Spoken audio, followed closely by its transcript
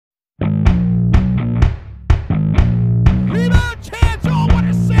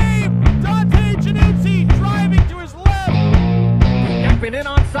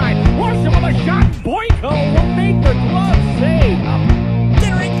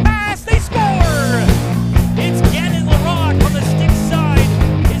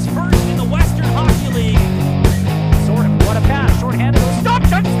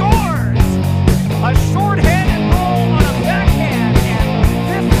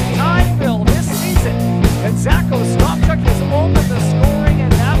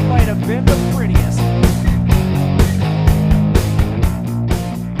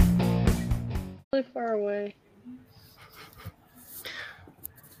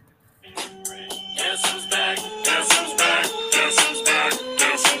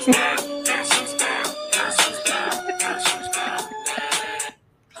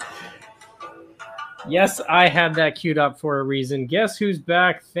Yes, I had that queued up for a reason. Guess who's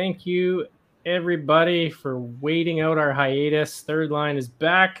back? Thank you, everybody, for waiting out our hiatus. Third line is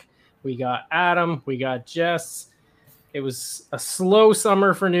back. We got Adam. We got Jess. It was a slow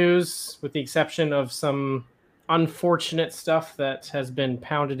summer for news, with the exception of some unfortunate stuff that has been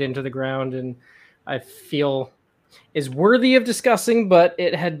pounded into the ground and I feel is worthy of discussing, but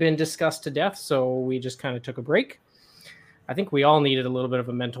it had been discussed to death, so we just kind of took a break. I think we all needed a little bit of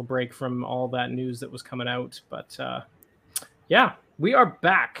a mental break from all that news that was coming out. But yeah, we are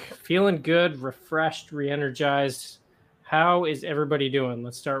back, feeling good, refreshed, re-energized. How is everybody doing?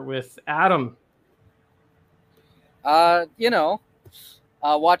 Let's start with Adam.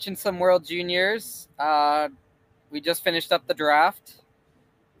 Watching some World Juniors. We just finished up the draft.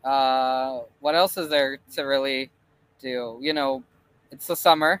 What else is there to really do? It's the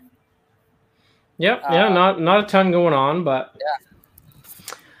summer. Yep, not a ton going on, but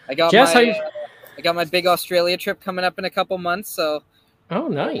yeah. I got my big Australia trip coming up in a couple months, so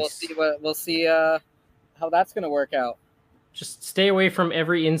nice. We'll see how that's going to work out. Just stay away from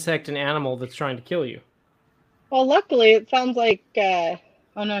every insect and animal that's trying to kill you. Well, luckily, it sounds like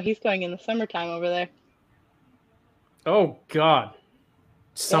oh no, he's going in the summertime over there. Oh God.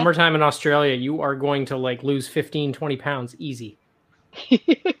 Summertime in Australia, you are going to lose 15, 20 pounds easy.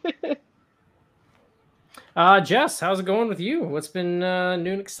 Jess, how's it going with you? What's been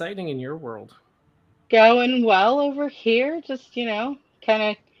new and exciting in your world? Going well over here. Just, kind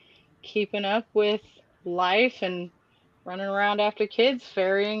of keeping up with life and running around after kids,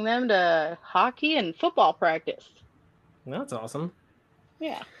 ferrying them to hockey and football practice. That's awesome.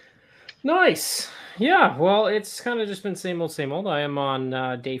 Yeah. Nice. Yeah, well, it's kind of just been same old. I am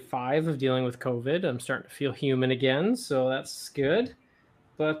on day 5 of dealing with COVID. I'm starting to feel human again, so that's good.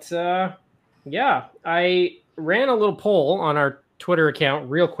 But yeah, I ran a little poll on our Twitter account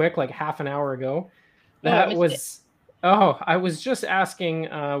real quick, like half an hour ago. I was just asking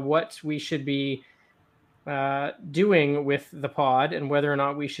what we should be doing with the pod and whether or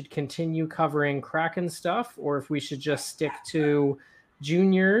not we should continue covering Kraken stuff or if we should just stick to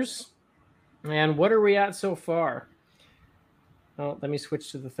juniors. And what are we at so far? Oh, let me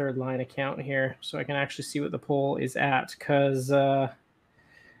switch to the third line account here so I can actually see what the poll is at, because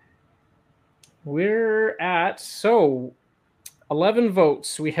we're at 11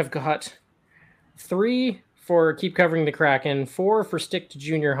 votes. We have got 3 for keep covering the Kraken, 4 for stick to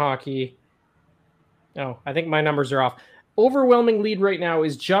junior hockey. Oh, I think my numbers are off. Overwhelming lead right now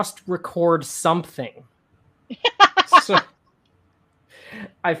is just record something. So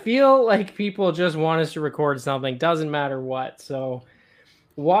I feel like people just want us to record something. Doesn't matter what. So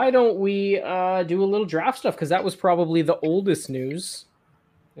why don't we do a little draft stuff? Because that was probably the oldest news.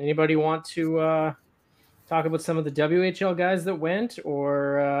 Anybody want to talk about some of the WHL guys that went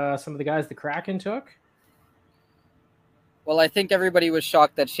or some of the guys the Kraken took? Well, I think everybody was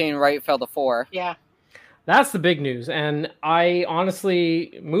shocked that Shane Wright fell to 4. Yeah. That's the big news. And I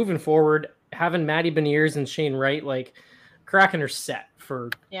honestly, moving forward, having Matty Beniers and Shane Wright, Kraken are set for...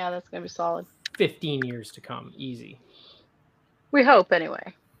 Yeah, that's going to be solid. 15 years to come. Easy. We hope,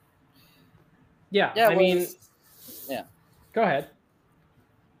 anyway. Yeah, Yeah. Go ahead. It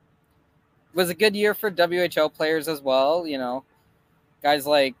was a good year for WHL players as well, Guys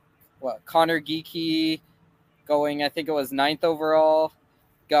like Connor Geekie going, I think it was 9th overall.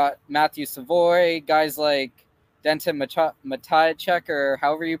 Got Matthew Savoy, guys like Denton Matejcek, or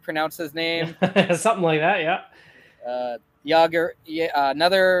however you pronounce his name. Something like that, yeah.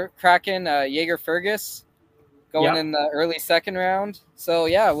 Another Kraken, Jaeger Fergus, going in the early second round. So,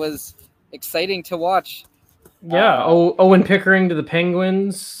 yeah, it was exciting to watch. Yeah, Owen Pickering to the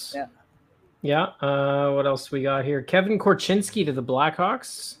Penguins. Yeah. Yeah, what else we got here? Kevin Korchinski to the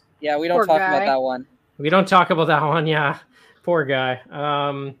Blackhawks. Yeah, we don't talk about that one. We don't talk about that one, yeah. Poor guy.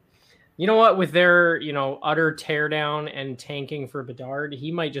 You know what? With their, utter teardown and tanking for Bedard,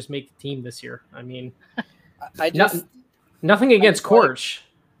 he might just make the team this year. I mean, nothing against Korch.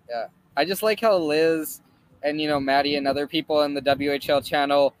 Yeah, I just like how Liz and Maddie and other people in the WHL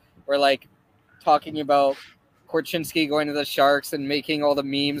channel were talking about Korchinski going to the Sharks and making all the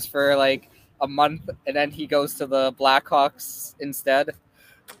memes for a month, and then he goes to the Blackhawks instead.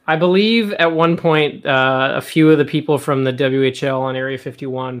 I believe at one point, a few of the people from the WHL on Area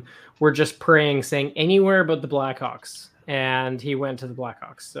 51 were just praying, saying anywhere but the Blackhawks, and he went to the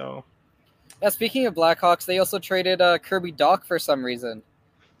Blackhawks. So, yeah. Speaking of Blackhawks, they also traded Kirby Dach for some reason.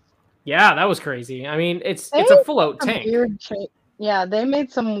 Yeah, that was crazy. I mean, it's a full-out tank. Yeah, they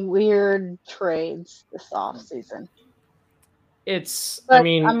made some weird trades this offseason. They still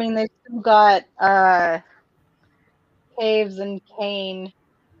got Caves and Kane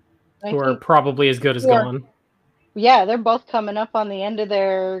who are probably as good as gone. Yeah, they're both coming up on the end of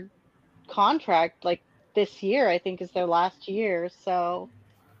their contract. Like this year, I think is their last year. So.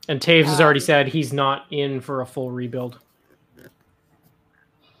 And Taves has already said he's not in for a full rebuild.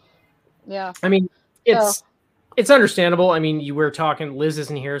 Yeah. I mean, it's understandable. I mean, you were talking, Liz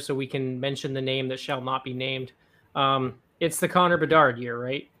isn't here, so we can mention the name that shall not be named. It's the Connor Bedard year,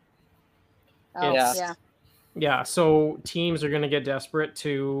 right? Oh, yeah. Yeah, so teams are going to get desperate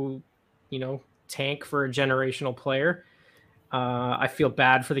to, tank for a generational player. I feel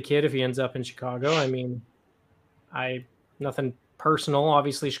bad for the kid if he ends up in Chicago. I mean, nothing personal.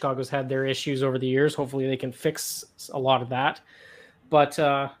 Obviously, Chicago's had their issues over the years. Hopefully they can fix a lot of that. But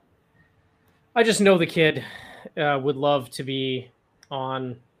I just know the kid would love to be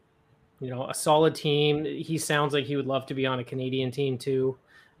on, a solid team. He sounds like he would love to be on a Canadian team too.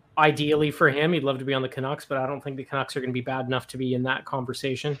 Ideally for him, he'd love to be on the Canucks, but I don't think the Canucks are going to be bad enough to be in that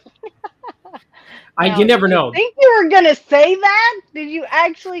conversation. You never know. I think you were going to say that? Did you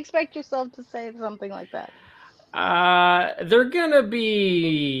actually expect yourself to say something like that? They're going to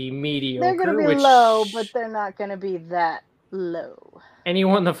be mediocre. They're going to be low, but they're not going to be that low.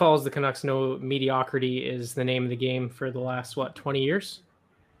 Anyone that follows the Canucks know mediocrity is the name of the game for the last, 20 years?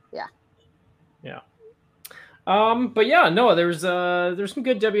 Yeah. Yeah. But yeah, no, there's some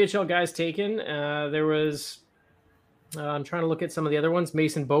good WHL guys taken. There was, I'm trying to look at some of the other ones.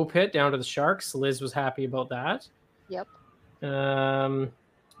 Mason Beaupitt down to the Sharks. Liz was happy about that. Yep.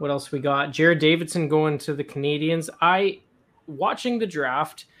 What else we got? Jared Davidson going to the Canadians. Watching the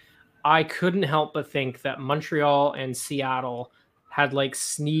draft, I couldn't help but think that Montreal and Seattle had like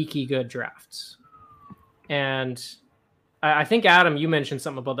sneaky good drafts. And I think, Adam, you mentioned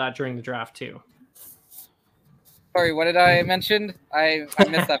something about that during the draft too. Sorry, what did I mention? I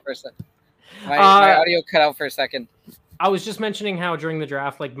missed that for a second. My audio cut out for a second. I was just mentioning how during the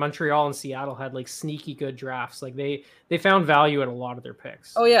draft, like Montreal and Seattle had like sneaky good drafts. Like they found value at a lot of their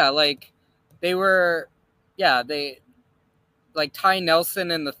picks. Oh yeah, like they like Ty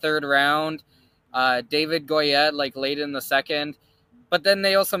Nelson in the third round, David Goyette like late in the second, but then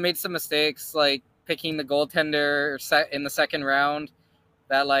they also made some mistakes like picking the goaltender in the second round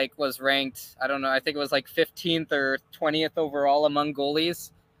that like was ranked, I don't know, I think it was like 15th or 20th overall among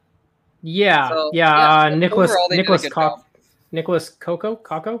goalies. Yeah, so, Nicholas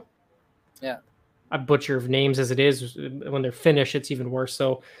Kakko. Yeah, I butcher names as it is. When they're Finnish, it's even worse.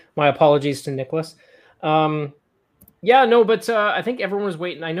 So my apologies to Nicholas. But I think everyone was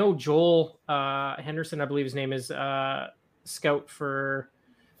waiting. I know Joel Henderson, I believe his name is, scout for,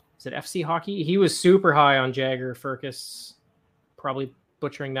 is it FC Hockey? He was super high on Jagger Firkus. Probably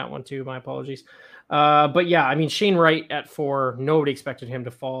butchering that one too. My apologies. But yeah, I mean, Shane Wright at 4, nobody expected him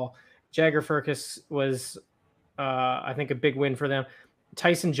to fall. Jagger Firkus was, I think, a big win for them.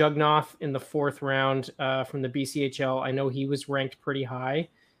 Tyson Jugnoth in the 4th round from the BCHL. I know he was ranked pretty high,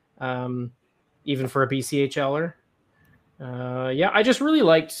 even for a BCHLer. I just really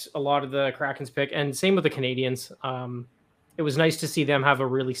liked a lot of the Kraken's pick, and same with the Canadians. It was nice to see them have a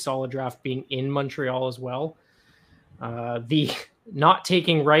really solid draft being in Montreal as well. The not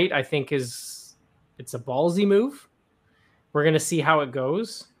taking Wright, I think, it's a ballsy move. We're going to see how it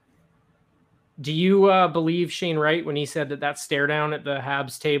goes. Do you believe Shane Wright when he said that stare down at the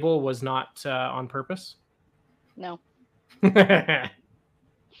Habs table was not on purpose? No.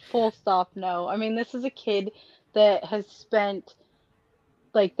 Full stop, no. I mean, this is a kid that has spent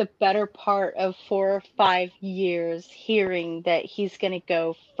like the better part of 4 or 5 years hearing that he's going to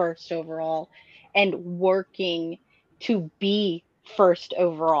go first overall and working to be first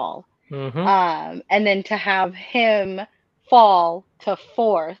overall. Mm-hmm. And then to have him fall to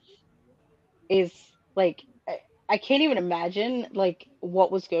 4th is like, I can't even imagine like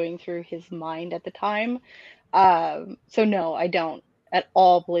what was going through his mind at the time. So no, I don't at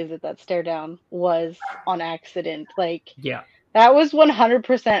all believe that stare down was on accident. Like, yeah, that was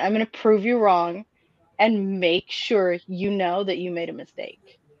 100%. I'm going to prove you wrong and make sure you know that you made a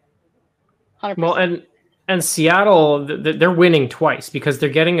mistake. 100%. Well, and Seattle, they're winning twice because they're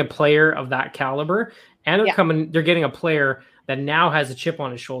getting a player of that caliber, and they're getting a player that now has a chip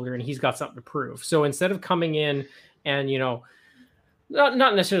on his shoulder and he's got something to prove. So instead of coming in and, not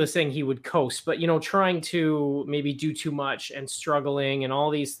necessarily saying he would coast, but, trying to maybe do too much and struggling and all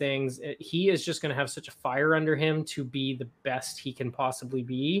these things, he is just going to have such a fire under him to be the best he can possibly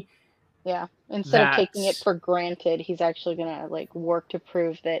be. Yeah. Instead of taking it for granted, he's actually going to like work to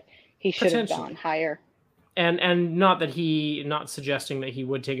prove that he should have gone higher. And not suggesting that he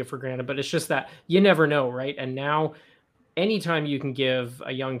would take it for granted, but it's just that you never know, right? And now anytime you can give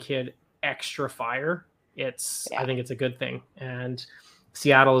a young kid extra fire, I think it's a good thing. And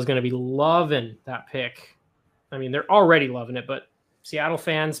Seattle is going to be loving that pick. I mean, they're already loving it, but Seattle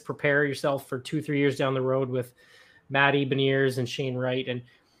fans, prepare yourself for 2-3 years down the road with Matty Beniers and Shane Wright. And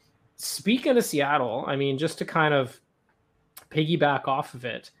speaking of Seattle, I mean, just to kind of piggyback off of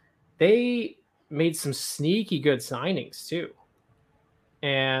it, they made some sneaky good signings too.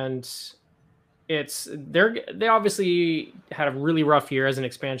 And they obviously had a really rough year as an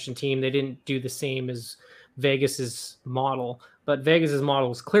expansion team. They didn't do the same as Vegas's model, but Vegas's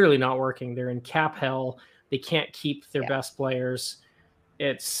model is clearly not working. They're in cap hell. They can't keep their best players.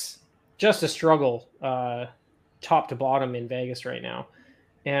 It's just a struggle, top to bottom in Vegas right now.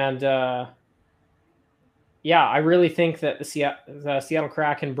 And I really think that the Seattle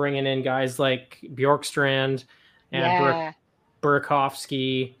Kraken bringing in guys like Bjorkstrand and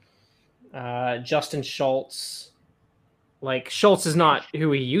Burakovsky, Justin Schultz. Like, Schultz is not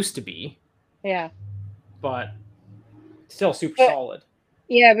who he used to be. Yeah. But still super solid.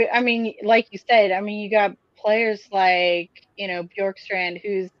 Yeah, but I mean, like you said, I mean, you got players like, Bjorkstrand,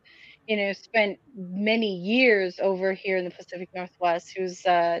 who's, spent many years over here in the Pacific Northwest, who's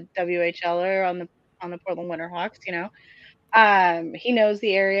a WHLer on the Portland Winterhawks, He knows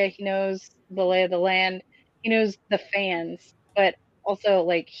the area, he knows the lay of the land, he knows the fans, but also,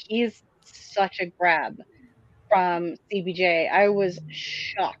 like, he's such a grab from CBJ. I was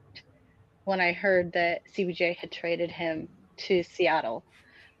shocked when I heard that CBJ had traded him to Seattle.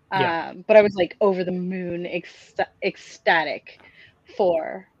 But I was like over the moon ecstatic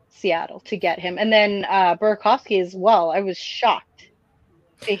for Seattle to get him. And then Burakovsky as well. I was shocked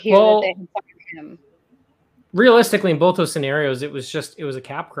to hear that they had fired him. Realistically, in both those scenarios, it was a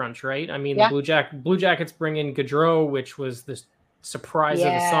cap crunch, right? I mean, the Blue Jackets bring in Gaudreau, which was the surprise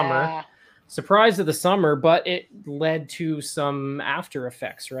of the summer. Surprise of the summer, but it led to some after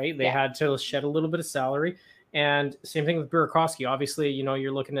effects, right? They had to shed a little bit of salary. And same thing with Burakovsky. Obviously,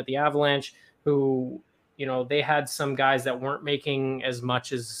 you're looking at the Avalanche, who, they had some guys that weren't making as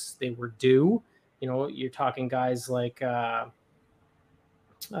much as they were due. You're talking guys like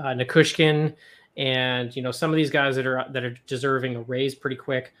Nikushkin and, some of these guys that are deserving a raise pretty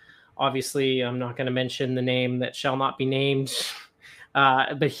quick. Obviously, I'm not going to mention the name that shall not be named,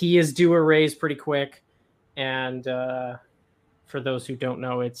 but he is due a raise pretty quick. And for those who don't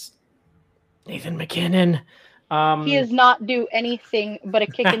know, it's Nathan McKinnon. He does not do anything but a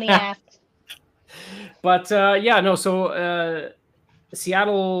kick in the ass. But so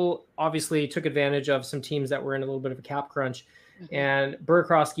Seattle obviously took advantage of some teams that were in a little bit of a cap crunch, and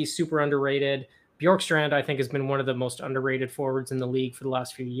Burakovsky's super underrated. Bjorkstrand, I think, has been one of the most underrated forwards in the league for the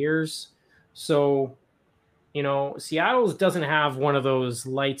last few years. So, Seattle doesn't have one of those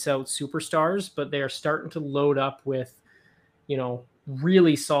lights out superstars, but they are starting to load up with,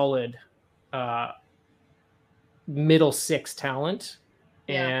 really solid middle six talent.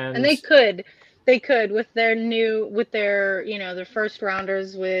 And they could with their their first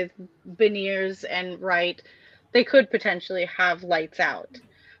rounders with Beniers and Wright, they could potentially have lights out.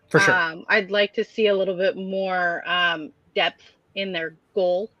 For sure. I'd like to see a little bit more depth in their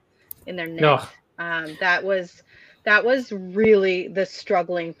goal, in their net. That was really the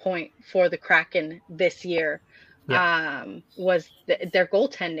struggling point for the Kraken this year. Was their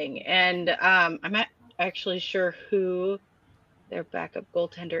goaltending, and I'm not actually sure who their backup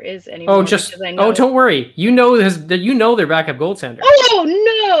goaltender is anymore. Don't worry, you know their backup goaltender. Oh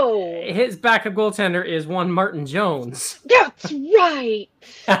no, his backup goaltender is one Martin Jones. That's right.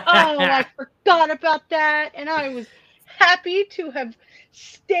 I forgot about that, and I was happy to have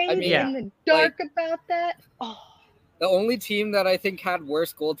stayed in the dark about that. The only team that I think had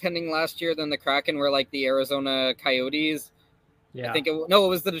worse goaltending last year than the Kraken were like the Arizona Coyotes. Yeah. I think it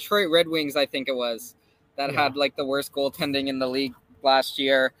was the Detroit Red Wings, I think it was, that had like the worst goaltending in the league last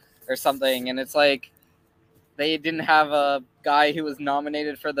year or something. And it's like they didn't have a guy who was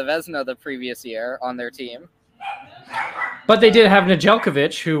nominated for the Vezina the previous year on their team. But they did have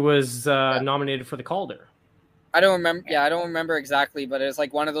Nedeljkovic, who was nominated for the Calder. I don't remember. Yeah, I don't remember exactly, but it was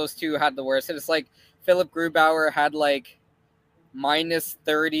like one of those two had the worst. It's like Philip Grubauer had like minus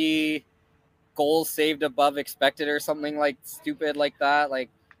 30 goals saved above expected or something like stupid like that. Like,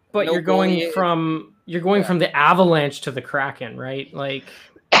 but you're going from the Avalanche to the Kraken, right? Like,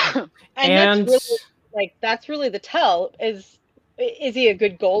 and that's really the tell. Is he a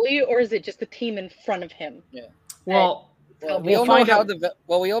good goalie, or is it just the team in front of him? Yeah. We all know how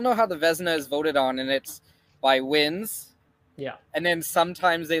the Vezina is voted on, and it's by wins. Yeah. And then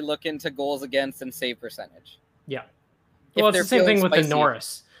sometimes they look into goals against and save percentage. Yeah. Well, it's the same thing with the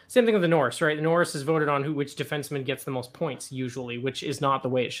Norris. Same thing with the Norris, right? The Norris is voted on which defenseman gets the most points usually, which is not the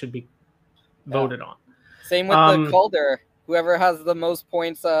way it should be voted on. Same with the Calder. whoever has the most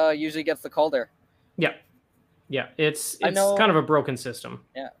points usually gets the Calder. Yeah. Yeah, it's kind of a broken system.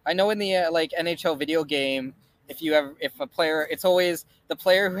 Yeah, I know in the like NHL video game, if a player, it's always the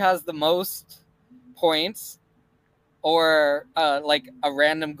player who has the most points, or like a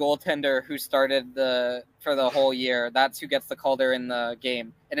random goaltender who started for the whole year. That's who gets the Calder in the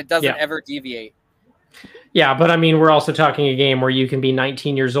game, and it doesn't ever deviate. Yeah, but I mean, we're also talking a game where you can be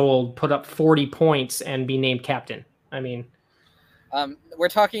 19 years old, put up 40 points, and be named captain. I mean. We're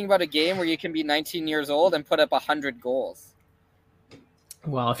talking about a game where you can be 19 years old and put up 100 goals.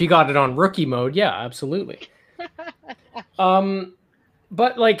 Well, if you got it on rookie mode, yeah, absolutely.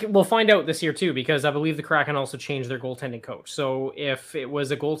 But like we'll find out this year too, because I believe the Kraken also changed their goaltending coach. So if it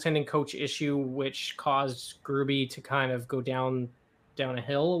was a goaltending coach issue which caused Gruby to kind of go down a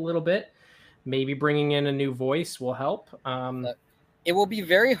hill a little bit, maybe bringing in a new voice will help. It will be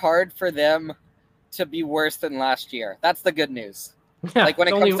very hard for them to be worse than last year. That's the good news. Yeah, like when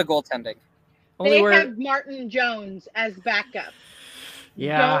it comes to goaltending. They have Martin Jones as backup.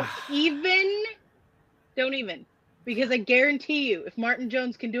 Yeah. Don't even. Because I guarantee you, if Martin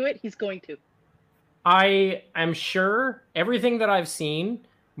Jones can do it, he's going to. I am sure everything that I've seen,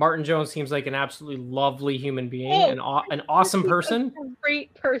 Martin Jones seems like an absolutely lovely human being, an awesome person. A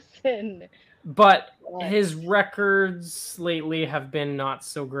great person. But his records lately have been not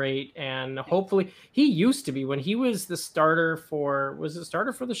so great, and hopefully he used to be when he was the starter for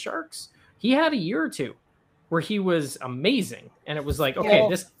the Sharks. He had a year or two where he was amazing, and it was like, okay,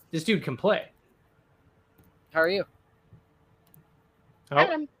 this dude can play. How are you? Oh.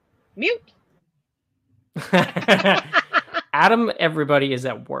 Adam, mute. Adam, everybody is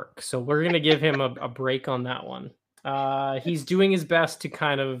at work, so we're gonna give him a break on that one. He's doing his best to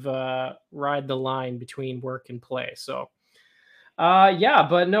kind of ride the line between work and play. So,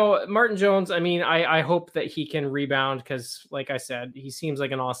 but no, Martin Jones, I mean, I hope that he can rebound because, like I said, he seems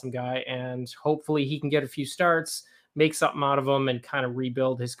like an awesome guy, and hopefully he can get a few starts, make something out of him, and kind of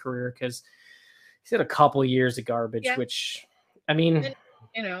rebuild his career because he's had a couple of years of garbage, which, I mean...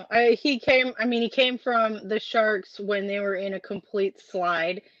 You know, he came from the Sharks when they were in a complete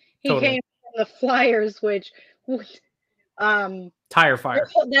slide. He came from the Flyers, which... tire fire.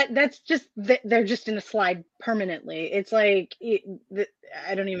 That's just they're just in a slide permanently. It's like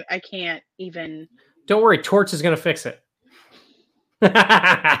I can't even. Don't worry, Torch is gonna fix it.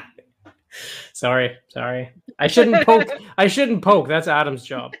 Sorry. I shouldn't poke. That's Adam's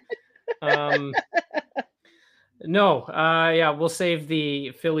job. We'll save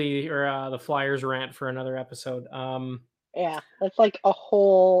the Philly or the Flyers rant for another episode. Yeah, that's like a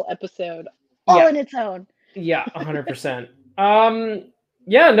whole episode all in its own. Yeah, 100%. I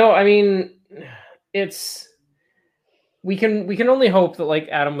mean, we can only hope that, like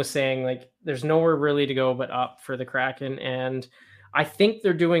Adam was saying, like there's nowhere really to go but up for the Kraken, and I think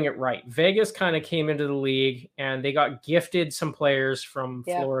they're doing it right. Vegas kind of came into the league and they got gifted some players from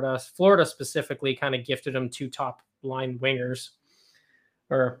Florida. Florida specifically kind of gifted them 2 top line wingers,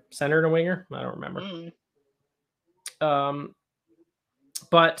 or center and a winger. I don't remember.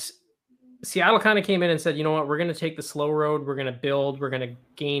 But Seattle kind of came in and said, you know what, we're going to take the slow road. We're going to build. We're going to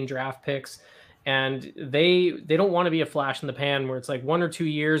gain draft picks. And they don't want to be a flash in the pan where it's like 1 or 2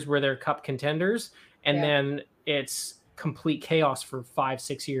 years where they're cup contenders. And then it's complete chaos for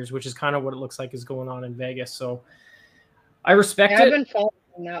 5-6 years, which is kind of what it looks like is going on in Vegas. So I respect it. I've been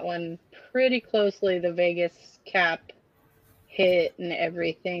following that one pretty closely, the Vegas cap hit and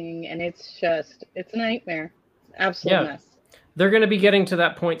everything. And it's a nightmare. Absolute mess. They're going to be getting to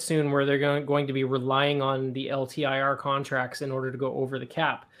that point soon where they're going to be relying on the LTIR contracts in order to go over the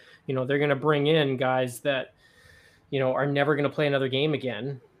cap. You know, they're going to bring in guys that, you know, are never going to play another game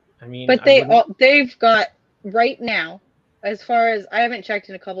again. I mean, but they've got right now, as far as I haven't checked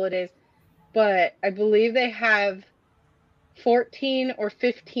in a couple of days, but I believe they have 14 or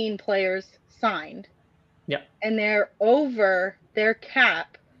 15 players signed. Yeah. And they're over their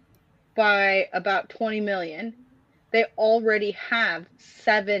cap by about 20 million. They already have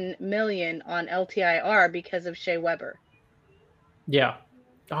 7 million on LTIR because of Shea Weber. Yeah.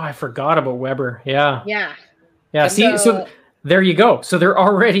 Oh, I forgot about Weber. Yeah. Yeah. Yeah. See, so there you go. So they're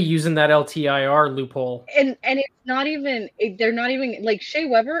already using that LTIR loophole. And it's not even, they're not even like Shea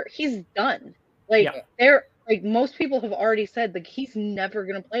Weber, he's done. Like they're like most people have already said like he's never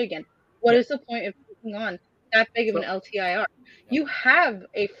gonna play again. What is the point of taking on that big of an LTIR? You have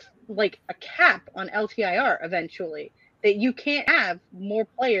a cap on LTIR eventually that you can't have more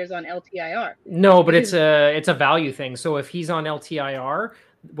players on LTIR. No, but it's a value thing. So if he's on LTIR,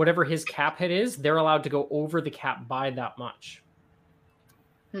 whatever his cap hit is, they're allowed to go over the cap by that much.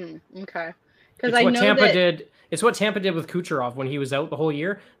 Okay. Because It's I what know Tampa that did. It's what Tampa did with Kucherov when he was out the whole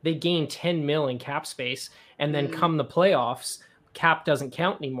year. They gained 10 mil in cap space, and then come the playoffs, cap doesn't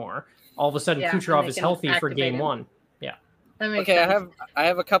count anymore. All of a sudden, and Kucherov they is can healthy for activate game him. 1. Yeah. That makes Okay, sense. I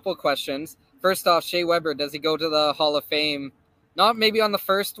have a couple of questions. First off, Shea Weber, does he go to the Hall of Fame? Not maybe on the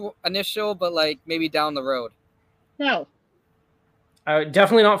first initial, but like maybe down the road. No.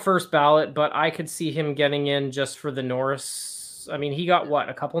 Definitely not first ballot, but I could see him getting in just for the Norris. I mean, he got what,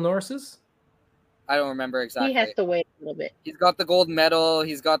 a couple Norrises? I don't remember exactly. He has to wait a little bit. He's got the gold medal.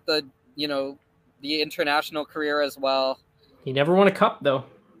 He's got the, you know, the international career as well. He never won a cup, though.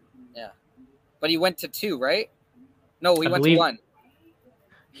 Yeah. But he went to 2, right? No, he I went believe- to 1.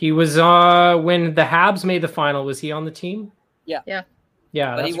 He was when the Habs made the final. Was he on the team? Yeah. Yeah.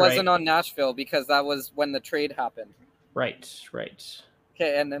 Yeah, But he that's wasn't right. on Nashville because that was when the trade happened. Right.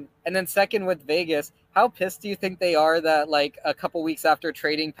 Okay, and then second with Vegas, how pissed do you think they are that like a couple weeks after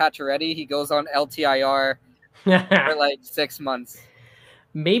trading Pacioretty, he goes on LTIR for like 6 months?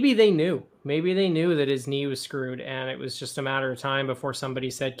 Maybe they knew. Maybe they knew that his knee was screwed, and it was just a matter of time before somebody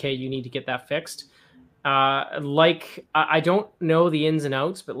said, "Okay, you need to get that fixed." I don't know the ins and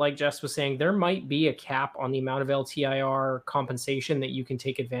outs, but like Jess was saying, there might be a cap on the amount of LTIR compensation that you can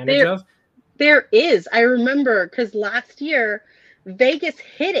take advantage of. There is. I remember because last year Vegas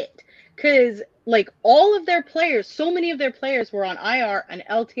hit it because like all of their players, so many of their players were on IR and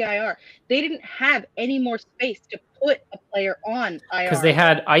LTIR. They didn't have any more space to put a player on IR Because they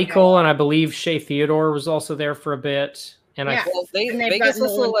had Eichel, and I believe Shea Theodore was also there for a bit. And Yeah. Well, and they've Vegas got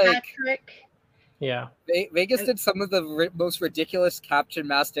also Nolan like Patrick. yeah. Vegas did some of the most ridiculous cap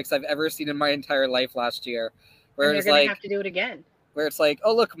gymnastics I've ever seen in my entire life last year, where And it's they're gonna like have to do it again. where it's like,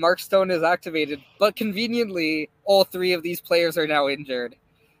 oh look, Mark Stone is activated, but conveniently, all 3 of these players are now injured.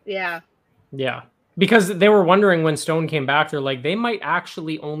 Yeah. Yeah. Because they were wondering when Stone came back, they're like, they might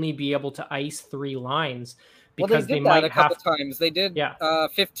actually only be able to ice 3 lines because Well, they did that might a couple times. They did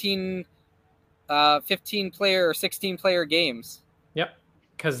 15 player or 16 player games. Yep.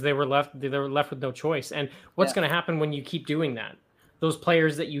 Because they were left with no choice. And what's going to happen when you keep doing that? Those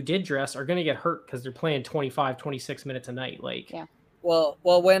players that you did dress are going to get hurt because they're playing 25, 26 minutes a night. Like, Yeah. Well,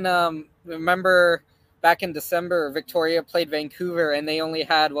 when remember back in December, Victoria played Vancouver and they only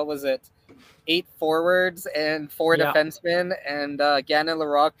had 8 forwards and 4 defensemen, and Gannon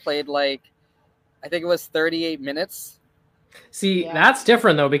Larocque played like I think it was 38 minutes. See, that's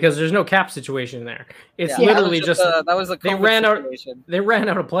different though because there's no cap situation there. It's literally just that was a COVID situation. They ran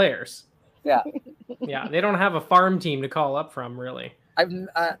out of players. Yeah. Yeah, they don't have a farm team to call up from really.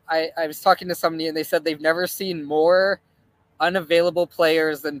 I was talking to somebody and they said they've never seen more unavailable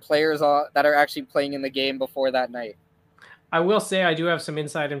players than players that are actually playing in the game before that night. I will say I do have some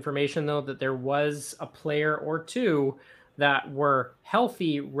inside information though that there was a player or 2 that were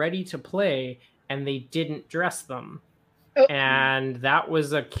healthy, ready to play, and they didn't dress them. Oh. And that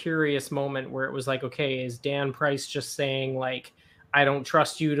was a curious moment where it was like, okay, is Dan Price just saying like, I don't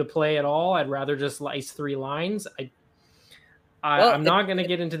trust you to play at all. I'd rather just ice 3 lines. I'm not going to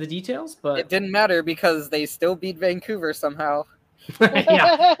get into the details, but it didn't matter because they still beat Vancouver somehow.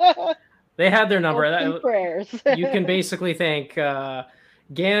 Yeah, they had their number. Prayers. You can basically thank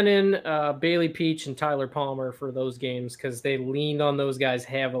Gannon, Bailey Peach, and Tyler Palmer for those games because they leaned on those guys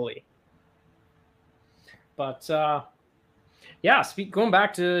heavily. But going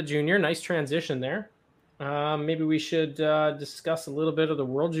back to junior, nice transition there. Maybe we should discuss a little bit of the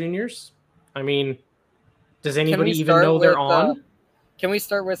World Juniors. I mean, does anybody even know they're on? Can we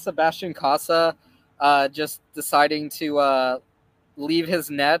start with Sebastian Casa just deciding to leave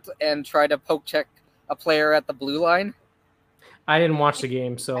his net and try to poke check a player at the blue line? I didn't watch the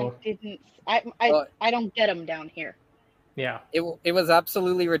game, so I didn't. I don't get them down here. Yeah, it was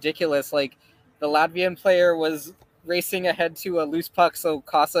absolutely ridiculous. Like the Latvian player was racing ahead to a loose puck, so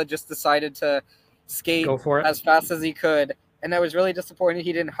Casa just decided to skate go for it as fast as he could, and I was really disappointed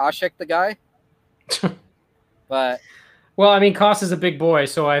he didn't Hasek the guy. But well, I mean, Koss is a big boy,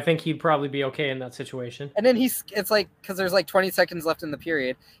 so I think he'd probably be okay in that situation. And then it's like because there's like 20 seconds left in the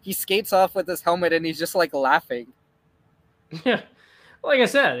period, he skates off with his helmet and he's just like laughing. Yeah, like I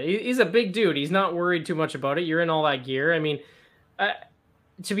said, he's a big dude. He's not worried too much about it. You're in all that gear. I mean,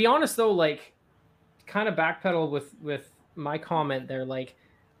 to be honest though, like, kind of backpedal with my comment there. Like,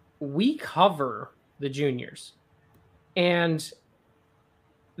 we cover the juniors, and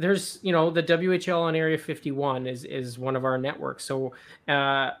there's, the WHL on Area 51 is one of our networks. So,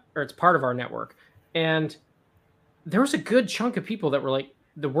 or it's part of our network. And there was a good chunk of people that were like,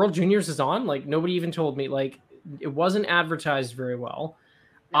 the World Juniors is on. Like, nobody even told me. Like, it wasn't advertised very well.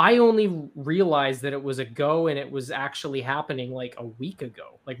 I only realized that it was a go and it was actually happening like a week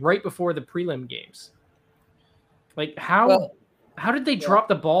ago, like right before the prelim games. Like how did they drop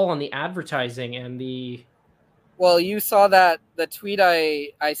the ball on the advertising and the? Well, you saw that the tweet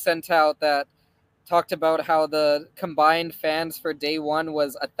I sent out that talked about how the combined fans for day one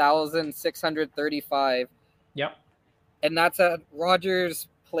was 1,635. Yep. And that's at Rogers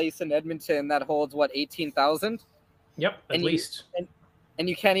Place in Edmonton that holds what, 18,000? Yep, at least. And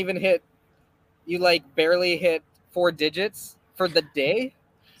you can't even hit, you like barely hit 4 digits for the day.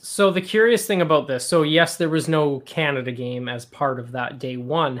 So the curious thing about this, so yes, there was no Canada game as part of that day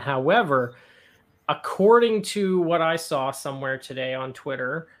one. However, according to what I saw somewhere today on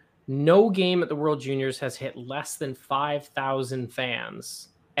Twitter, no game at the World Juniors has hit less than 5,000 fans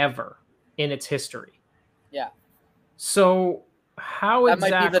ever in its history. Yeah. So how that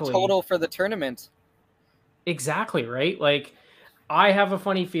exactly? That might be the total for the tournament. Exactly, right? Like, I have a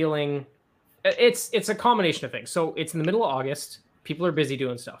funny feeling it's a combination of things. So it's in the middle of August. People are busy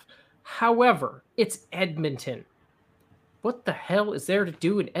doing stuff. However, it's Edmonton. What the hell is there to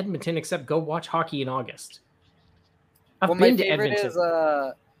do in Edmonton except go watch hockey in August? I've been to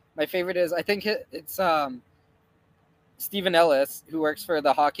Edmonton. My favorite is, I think it's Stephen Ellis, who works for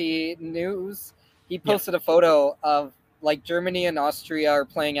the Hockey News. He posted a photo of like Germany and Austria are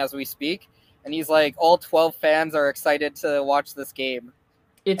playing as we speak. And he's like, all 12 fans are excited to watch this game.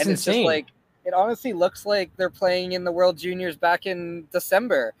 It's insane. Just like, it honestly looks like they're playing in the World Juniors back in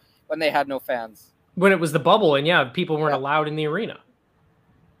December when they had no fans. When it was the bubble and people weren't allowed in the arena.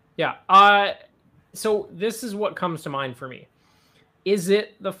 Yeah. So this is what comes to mind for me. Is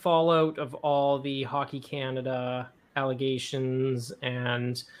it the fallout of all the Hockey Canada allegations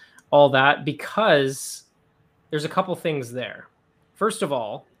and all that? Because there's a couple things there. First of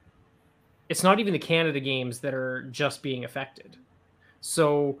all, it's not even the Canada games that are just being affected.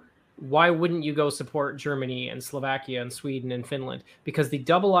 So why wouldn't you go support Germany and Slovakia and Sweden and Finland? Because the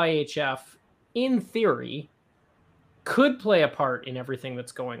IIHF, in theory, could play a part in everything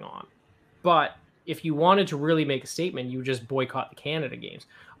that's going on. But if you wanted to really make a statement, you would just boycott the Canada games.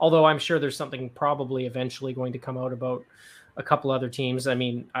 Although I'm sure there's something probably eventually going to come out about a couple other teams. I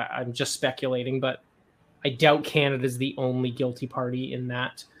mean, I'm just speculating, but I doubt Canada's the only guilty party in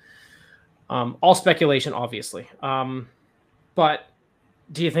that. All speculation, obviously. But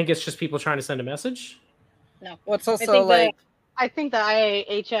do you think it's just people trying to send a message? No. What's also like... I think the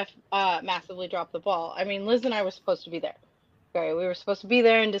IIHF massively dropped the ball. I mean, Liz and I were supposed to be there. Okay, we were supposed to be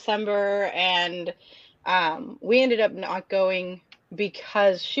there in December, and we ended up not going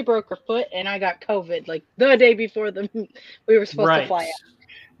because she broke her foot and I got COVID like the day before we were supposed to fly out.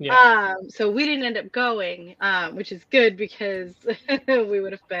 Yeah. So we didn't end up going, which is good because we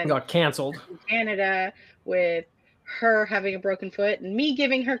would have been got canceled in Canada with her having a broken foot and me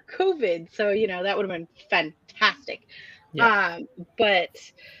giving her COVID. So, that would have been fantastic. Yeah. But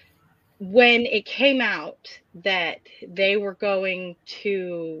when it came out that they were going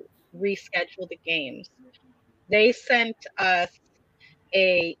to reschedule the games, they sent us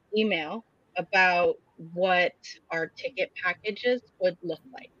a email about what our ticket packages would look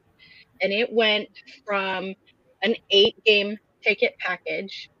like. And it went from an 8-game ticket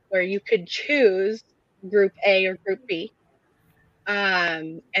package where you could choose Group A or Group B.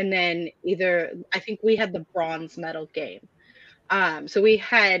 And then I think we had the bronze medal game. So we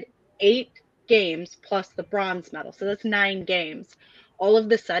had 8 games plus the bronze medal. So that's 9 games. All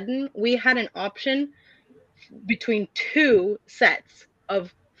of a sudden, we had an option between 2 sets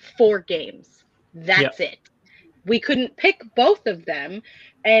of 4 games. That's it. We couldn't pick both of them,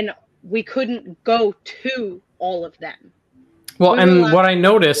 and we couldn't go to all of them. Well, and what I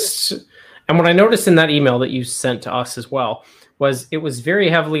noticed in that email that you sent to us as well was it was very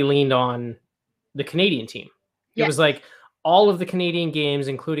heavily leaned on the Canadian team. It was like all of the Canadian games,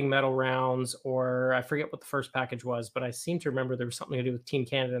 including medal rounds, or I forget what the first package was, but I seem to remember there was something to do with Team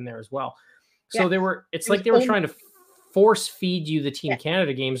Canada in there as well. So they were trying to force feed you the Team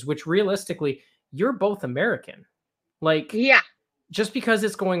Canada games, which realistically, you're both American. Like, just because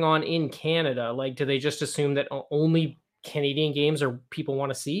it's going on in Canada, like, do they just assume that only Canadian games are people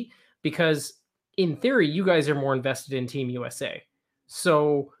want to see? Because in theory, you guys are more invested in Team USA.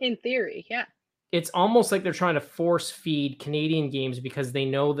 So in theory, it's almost like they're trying to force feed Canadian games because they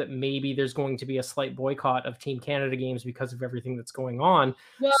know that maybe there's going to be a slight boycott of Team Canada games because of everything that's going on.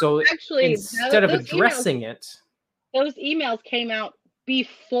 Well, so actually, instead of addressing those emails came out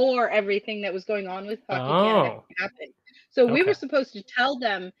before everything that was going on with Hockey Canada happened. So we were supposed to tell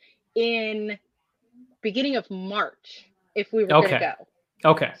them in beginning of March if we were going to go.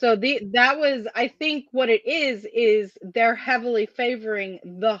 Okay. So that was, I think what it is they're heavily favoring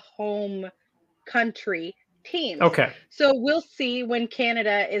the home country teams. Okay. So we'll see when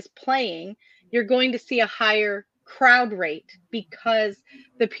Canada is playing, you're going to see a higher crowd rate because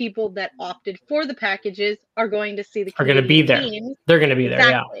the people that opted for the packages are going to see the Are going to be Canadian there. teams. They're going to be there.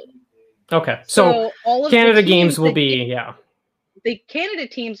 Yeah. Exactly. Okay. So So all of Canada the games teams, will be, yeah. the Canada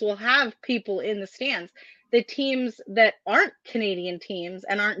teams will have people in the stands. The teams that aren't Canadian teams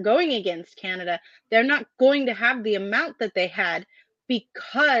and aren't going against Canada, they're not going to have the amount that they had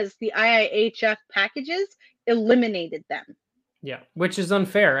because the IIHF packages eliminated them. Yeah, which is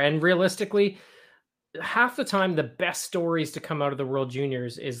unfair. And realistically, half the time the best stories to come out of the World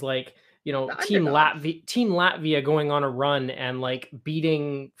Juniors is like, you know, The Team underdogs. Latvia going on a run and like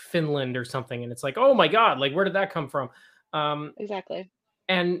beating Finland or something, and it's like, oh my god, like where did that come from? Exactly.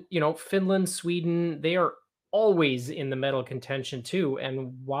 And you know, Finland, Sweden, they are always in the medal contention too.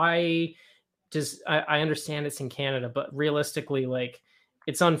 And why does I understand it's in Canada, but realistically, like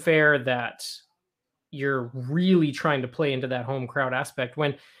it's unfair that you're really trying to play into that home crowd aspect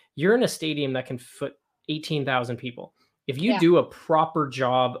when you're in a stadium that can fit 18,000 people. If you Yeah. do a proper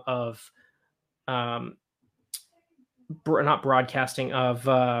job of not broadcasting, of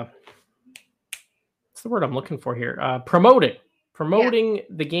what's the word I'm looking for here? Promoting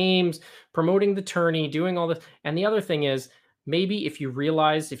the games, promoting the tourney, doing all this. And the other thing is, maybe if you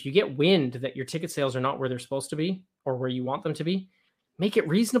get wind that your ticket sales are not where they're supposed to be or where you want them to be, make it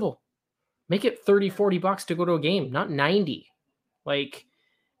reasonable. Make it 30, 40 bucks to go to a game, not 90. Like,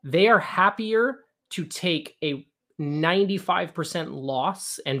 they are happier to take a 95%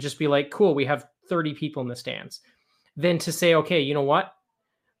 loss and just be like, cool, we have 30 people in the stands, than to say, okay, you know what?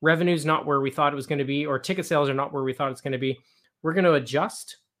 Revenue's not where we thought it was going to be, or ticket sales are not where we thought it's going to be. We're going to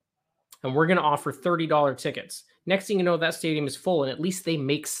adjust and we're going to offer $30 tickets. Next thing you know, that stadium is full and at least they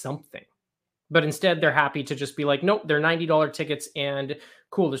make something. But instead, they're happy to just be like, nope, they're $90 tickets and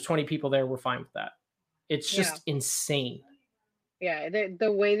cool, there's 20 people there. We're fine with that. It's just insane. Yeah,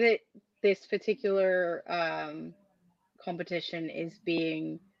 the way that this particular competition is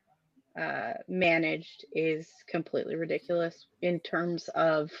being managed is completely ridiculous in terms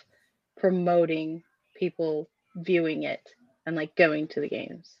of promoting people viewing it and like going to the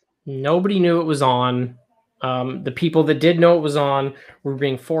games. Nobody knew it was on. The people that did know it was on were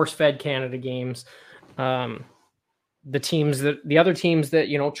being force-fed Canada games. The other teams that,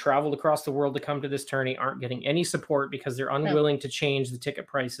 you know, traveled across the world to come to this tourney aren't getting any support because they're unwilling to change the ticket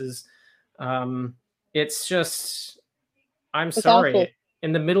prices. It's just, I'm sorry. Awful.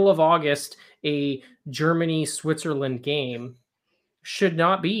 In the middle of August, a Germany-Switzerland game should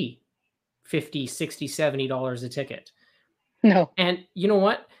not be $50, $60, $70 a ticket. No. And you know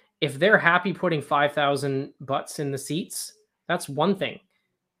what? If they're happy putting 5,000 butts in the seats, that's one thing.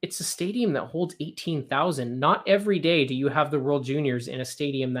 It's a stadium that holds 18,000. Not every day do you have the World Juniors in a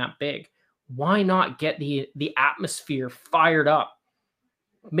stadium that big. Why not get the atmosphere fired up?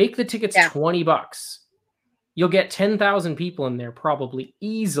 Make the tickets $20. You'll get 10,000 people in there probably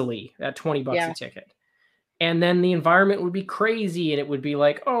easily at $20 a ticket. And then the environment would be crazy and it would be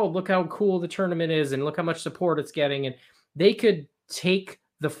like, oh, look how cool the tournament is and look how much support it's getting. And they could take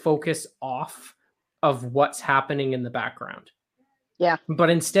the focus off of what's happening in the background. Yeah. But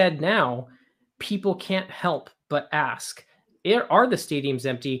instead now, people can't help but ask, are the stadiums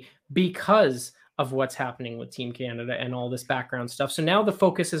empty because of what's happening with Team Canada and all this background stuff? So now the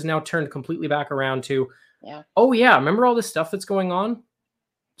focus is now turned completely back around to, oh yeah, remember all this stuff that's going on?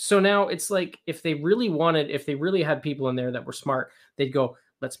 So now it's like, if they really had people in there that were smart, they'd go,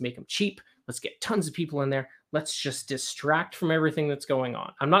 let's make them cheap. Let's get tons of people in there. Let's just distract from everything that's going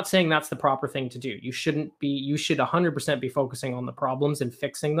on. I'm not saying that's the proper thing to do. You should 100% be focusing on the problems and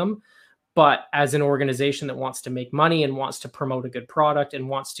fixing them. But as an organization that wants to make money and wants to promote a good product and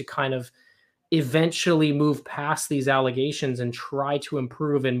wants to kind of eventually move past these allegations and try to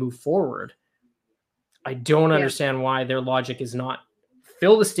improve and move forward, I don't understand why their logic is not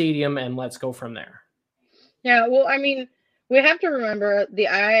fill the stadium and let's go from there. Yeah, well, I mean, we have to remember the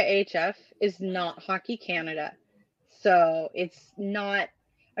IIHF is not Hockey Canada. So it's not,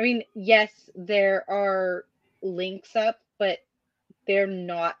 I mean, yes, there are links up, but they're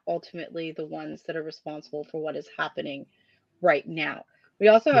not ultimately the ones that are responsible for what is happening right now. We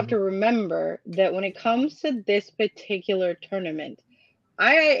also have to remember that when it comes to this particular tournament,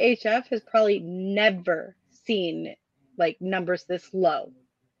 IIHF has probably never seen like numbers this low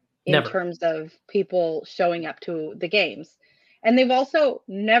in terms of people showing up to the games. And they've also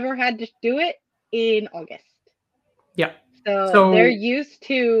never had to do it in August. Yeah. So they're used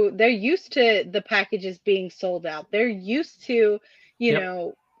to the packages being sold out. They're used to, you Yep.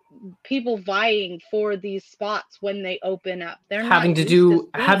 know, people vying for these spots when they open up. They're Having not to used do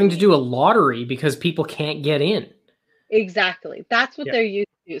seeing a lottery because people can't get in. exactly. That's what Yeah. they're used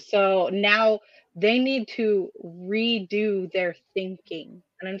to. So now they need to redo their thinking.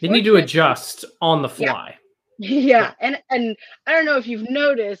 And They need to unfortunately, adjust on the yeah, fly. yeah. And I don't know if you've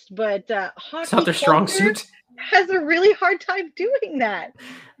noticed, but It's not hockey their strong culture suit. has a really hard time doing that.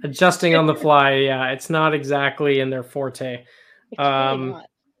 Adjusting on the fly, yeah, it's not exactly in their forte. It's really not.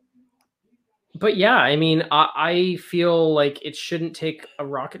 But yeah, I mean, I feel like it shouldn't take a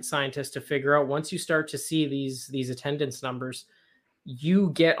rocket scientist to figure out once you start to see these attendance numbers,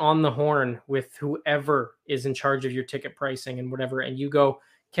 you get on the horn with whoever is in charge of your ticket pricing and whatever, and you go,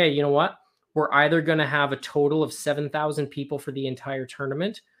 okay, you know what? We're either going to have a total of 7,000 people for the entire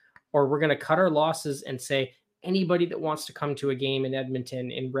tournament, or we're going to cut our losses and say anybody that wants to come to a game in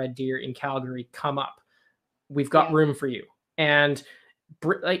Edmonton, in Red Deer, in Calgary, come up. We've got Yeah. room for you. And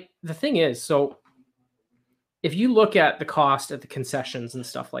like the thing is, so if you look at the cost at the concessions and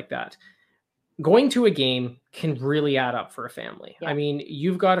stuff like that, going to a game can really add up for a family. Yeah. I mean,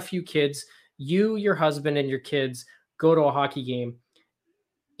 you've got a few kids, you, your husband, and your kids go to a hockey game,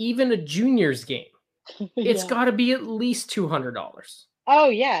 even a juniors game. It's Yeah. got to be at least $200. Oh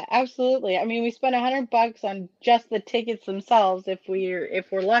yeah, absolutely. I mean, we spend $100 on just the tickets themselves if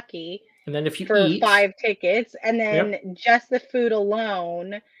we're lucky And then if you for eat, 5 tickets, and then yep. just the food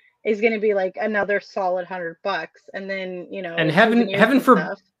alone is going to be like another solid $100, and then And souvenirs heaven and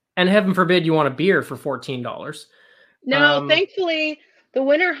stuff. forbid you want a beer for $14. No, thankfully the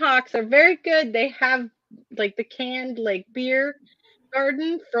Winter Hawks are very good. They have like the canned like beer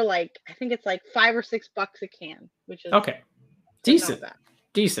garden for like I think it's like $5 or $6 a can, which is okay. Decent. not bad.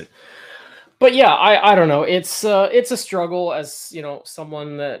 Decent. But yeah, I don't know. It's a struggle as,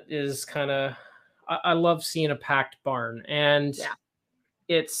 someone that is kind of I love seeing a packed barn, and Yeah.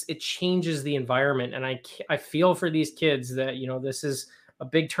 it changes the environment, and I feel for these kids that, this is a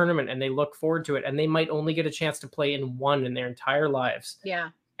big tournament and they look forward to it, and they might only get a chance to play in one in their entire lives. Yeah.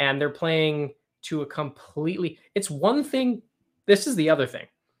 And they're playing to a completely it's one thing. This is the other thing.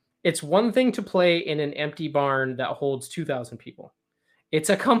 It's one thing to play in an empty barn that holds 2,000 people. It's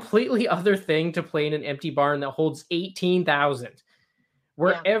a completely other thing to play in an empty barn that holds 18,000,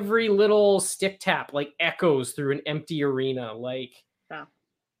 where Yeah. every little stick tap like echoes through an empty arena. Like, Yeah.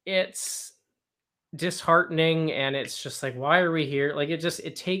 it's disheartening, and it's just like, why are we here? Like,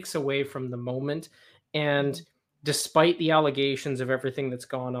 it takes away from the moment. And despite the allegations of everything that's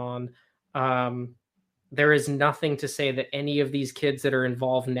gone on, there is nothing to say that any of these kids that are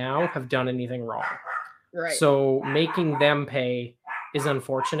involved now have done anything wrong. Right. So making them pay is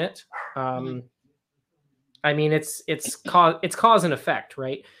unfortunate. I mean, it's cause and effect,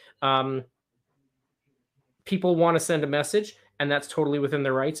 right? People want to send a message, and that's totally within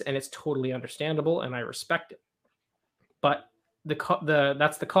their rights, and it's totally understandable, and I respect it. But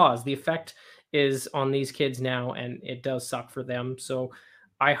that's the cause. The effect is on these kids now, and it does suck for them. So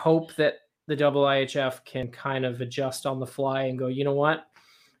I hope that the IIHF can kind of adjust on the fly and go, you know what?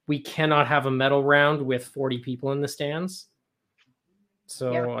 We cannot have a medal round with 40 people in the stands.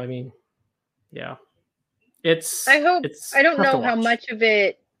 So, yeah. I mean, yeah. I don't know how much of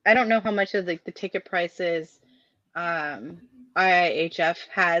the ticket prices IIHF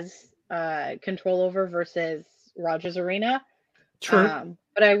has control over versus Rogers Arena. True.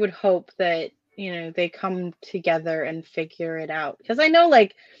 But I would hope that, they come together and figure it out. Because I know,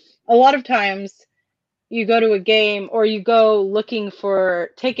 like, a lot of times you go to a game or you go looking for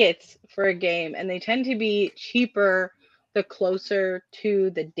tickets for a game, and they tend to be cheaper the closer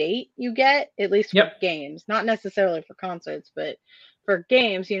to the date you get, at least for games, not necessarily for concerts, but for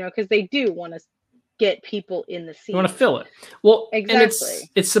games, because they do want to get people in the seats. You want to fill it. Well, exactly. And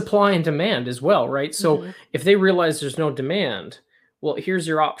it's supply and demand as well, right? So if they realize there's no demand, well, here's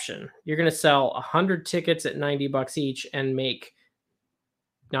your option. You're going to sell 100 tickets at $90 each and make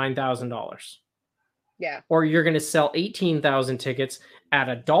 $9,000. Yeah. Or you're going to sell 18,000 tickets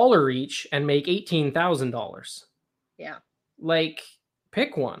at $1 each and make $18,000. Yeah. Like,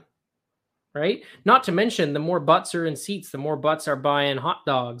 pick one, right? Not to mention, the more butts are in seats, the more butts are buying hot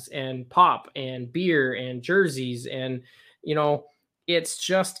dogs and pop and beer and jerseys. And, it's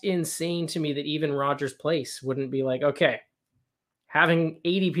just insane to me that even Rogers Place wouldn't be like, okay, having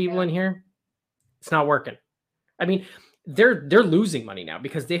 80 people in here, it's not working. I mean, they're losing money now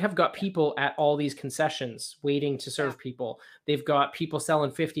because they have got people at all these concessions waiting to serve people. They've got people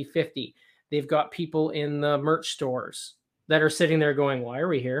selling 50-50. They've got people in the merch stores that are sitting there going, why are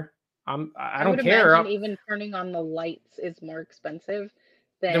we here? I don't care. Imagine even turning on the lights is more expensive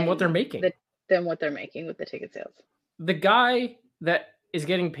than what they're making. Than what they're making with the ticket sales. The guy that is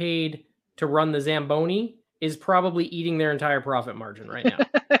getting paid to run the Zamboni is probably eating their entire profit margin right now.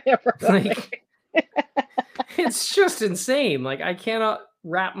 Yeah, Like, it's just insane. Like, I cannot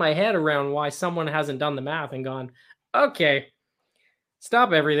wrap my head around why someone hasn't done the math and gone, okay,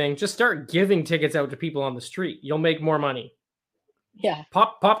 stop everything. Just start giving tickets out to people on the street. You'll make more money. Yeah.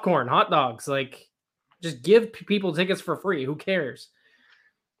 Popcorn, hot dogs. Like, just give people tickets for free. Who cares?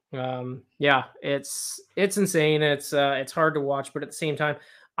 Yeah, it's insane. It's hard to watch, but at the same time,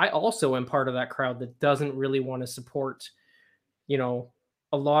 I also am part of that crowd that doesn't really want to support, you know,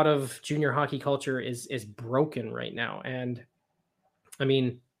 a lot of junior hockey culture is broken right now. And I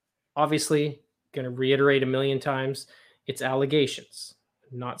mean, obviously, going to reiterate a million times, it's allegations.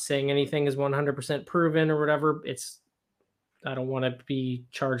 I'm not saying anything is 100% proven or whatever. I don't want to be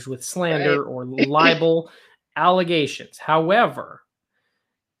charged with slander or libel. Allegations. However,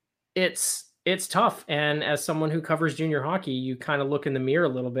 it's tough. And as someone who covers junior hockey, you kind of look in the mirror a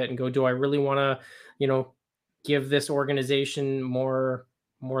little bit and go, do I really want to, you know, give this organization more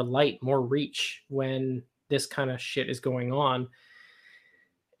light, more reach when this kind of shit is going on?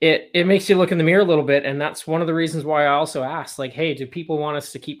 It makes you look in the mirror a little bit. And that's one of the reasons why I also asked, like, hey, do people want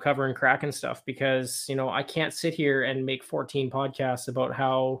us to keep covering Kraken stuff? Because, you know, I can't sit here and make 14 podcasts about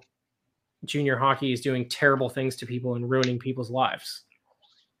how junior hockey is doing terrible things to people and ruining people's lives.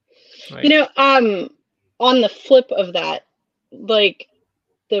 Like, you know, on the flip of that, like,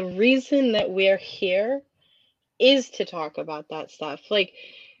 the reason that we're here is to talk about that stuff. Like,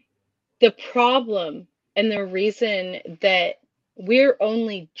 the problem and the reason that we're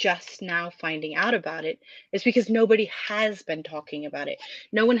only just now finding out about it is because nobody has been talking about it.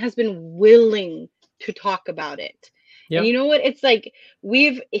 No one has been willing to talk about it. Yep. And you know what? It's like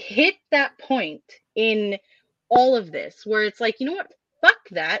we've hit that point in all of this where it's like, you know what? Fuck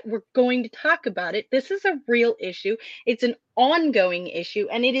that. We're going to talk about it. This is a real issue. It's an ongoing issue.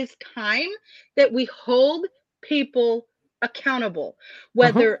 And it is time that we hold people accountable,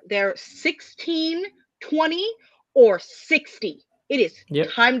 whether they're 16, 20, or 60. It is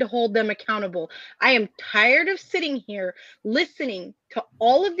time to hold them accountable. I am tired of sitting here listening to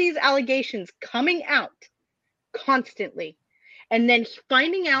all of these allegations coming out constantly and then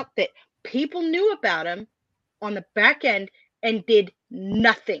finding out that people knew about them on the back end and did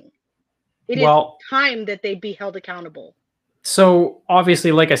nothing. It is time that they be held accountable. So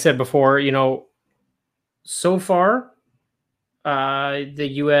obviously, like I said before, you know, so far, the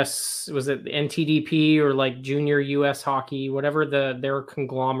U.S. was it the NTDP or like Junior U.S. Hockey, whatever their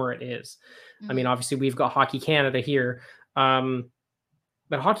conglomerate is. I mean, obviously we've got Hockey Canada here,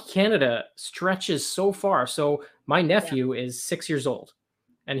 but Hockey Canada stretches so far. So my nephew is 6 years old,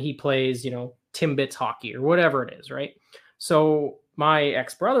 and he plays, you know, Timbits hockey or whatever it is, right? So my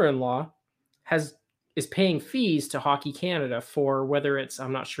ex-brother-in-law is paying fees to Hockey Canada for whether it's,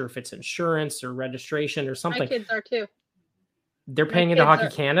 I'm not sure if it's insurance or registration or something. My kids are too. They're paying into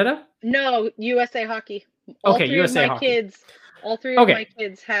Hockey Canada? No, USA Hockey. All three USA Hockey. All three of my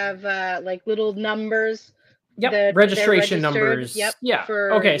kids have like little numbers. Yep, registration numbers. Yep. Yeah.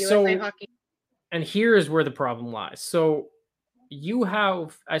 Okay, USA Hockey. And here is where the problem lies. So you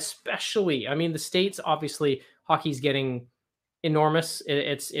have, especially, I mean, the States, obviously, hockey's getting enormous.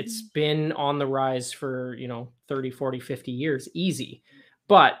 It's been on the rise for, you know, 30, 40, 50 years, easy.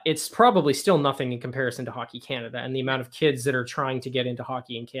 But it's probably still nothing in comparison to Hockey Canada and the amount of kids that are trying to get into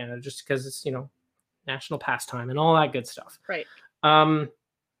hockey in Canada just because it's, you know, national pastime and all that good stuff. Right.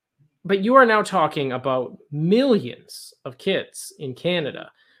 But you are now talking about millions of kids in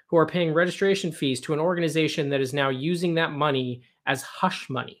Canada who are paying registration fees to an organization that is now using that money as hush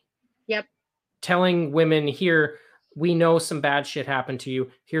money. Yep. Telling women, here, we know some bad shit happened to you.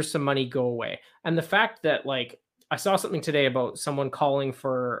 Here's some money, go away. And the fact that, like, I saw something today about someone calling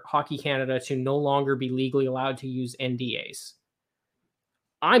for Hockey Canada to no longer be legally allowed to use NDAs.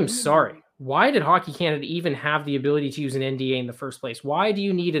 I'm sorry. Why did Hockey Canada even have the ability to use an NDA in the first place? Why do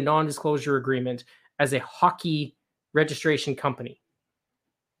you need a non-disclosure agreement as a hockey registration company?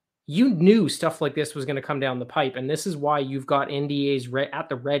 You knew stuff like this was going to come down the pipe, and this is why you've got NDAs at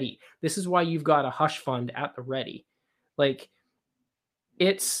the ready. This is why you've got a hush fund at the ready. Like,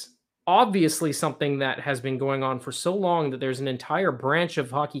 it's obviously something that has been going on for so long that there's an entire branch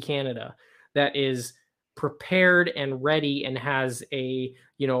of Hockey Canada that is prepared and ready and has a,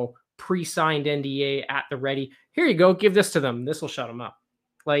 you know, pre-signed NDA at the ready. Here you go. Give this to them. This will shut them up.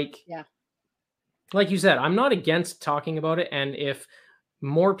 Like, like you said, I'm not against talking about it. And if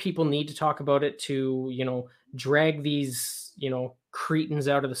more people need to talk about it to, you know, drag these, you know, cretins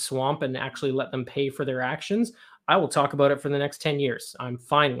out of the swamp and actually let them pay for their actions, I will talk about it for the next 10 years. I'm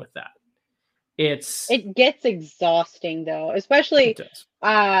fine with that. It gets exhausting though, especially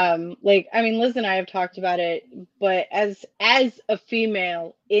like, I mean, Liz and I have talked about it, but as a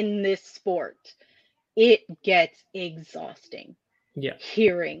female in this sport, it gets exhausting. Yeah.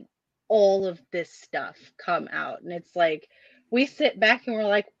 Hearing all of this stuff come out, and it's like we sit back and we're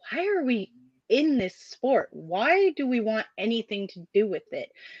like, why are we in this sport? Why do we want anything to do with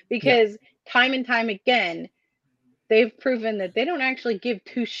it? Because time and time again, they've proven that they don't actually give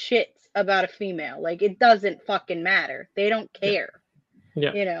two shits about a female. Like, it doesn't fucking matter. They don't care.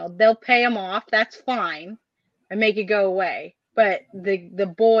 Yeah. You know, they'll pay them off. That's fine, and make it go away. But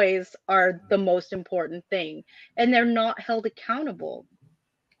the boys are the most important thing, and they're not held accountable.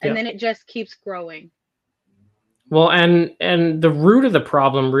 And then it just keeps growing. Well, and the root of the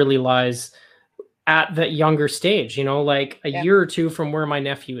problem really lies at that younger stage, you know, like a year or two from where my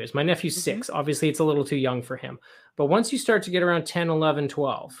nephew is. My nephew's 6. Obviously, it's a little too young for him. But once you start to get around 10, 11,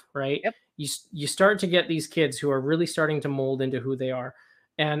 12, right? You start to get these kids who are really starting to mold into who they are.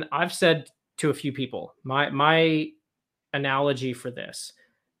 And I've said to a few people, my analogy for this,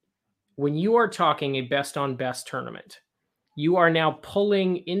 when you are talking a best on best tournament, you are now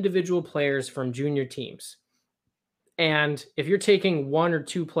pulling individual players from junior teams. And if you're taking 1 or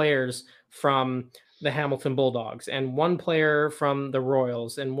 2 players from the Hamilton Bulldogs and 1 player from the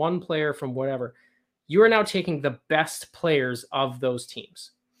Royals and 1 player from whatever, you are now taking the best players of those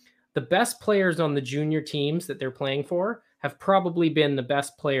teams. The best players on the junior teams that they're playing for have probably been the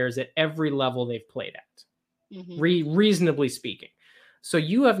best players at every level they've played at, reasonably speaking. So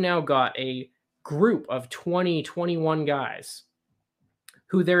you have now got a group of 20, 21 guys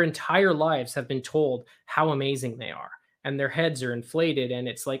who their entire lives have been told how amazing they are, and their heads are inflated, and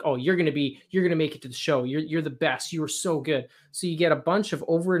it's like, oh, you're going to make it to the show. You're the best. You are so good. So you get a bunch of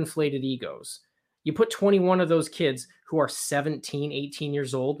overinflated egos. You put 21 of those kids who are 17, 18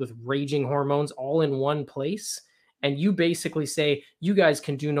 years old with raging hormones all in one place, and you basically say, you guys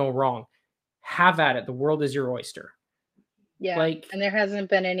can do no wrong. Have at it. The world is your oyster. Yeah. Like, and there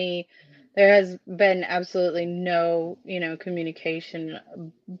has been absolutely no, you know, communication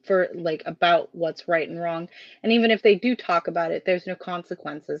for like about what's right and wrong. And even if they do talk about it, there's no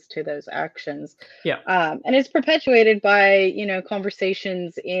consequences to those actions. Yeah. And it's perpetuated by, you know,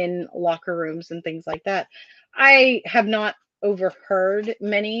 conversations in locker rooms and things like that. I have not overheard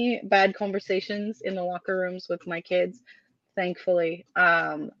many bad conversations in the locker rooms with my kids, thankfully.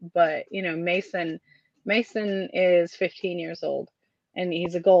 But, you know, Mason is 15 years old. And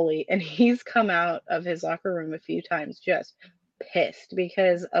he's a goalie, and he's come out of his locker room a few times just pissed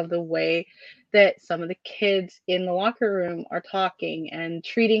because of the way that some of the kids in the locker room are talking and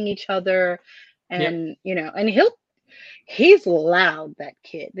treating each other. And, you know, and he's loud, that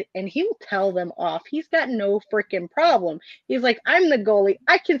kid, and he will tell them off. He's got no freaking problem. He's like, I'm the goalie.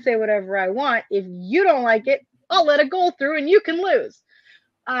 I can say whatever I want. If you don't like it, I'll let a goal through and you can lose.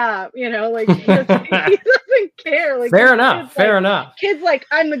 You know, like he doesn't care. Like, fair enough. Kids like,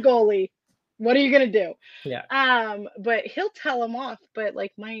 I'm the goalie. What are you gonna do? Yeah. But he'll tell him off. But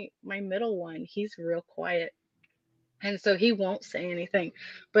like my middle one, he's real quiet, and so he won't say anything.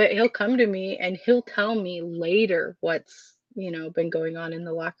 But he'll come to me and he'll tell me later what's, you know, been going on in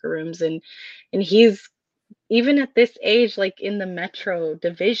the locker rooms, and he's, even at this age, like in the Metro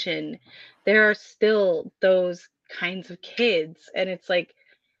division, there are still those kinds of kids, and it's like,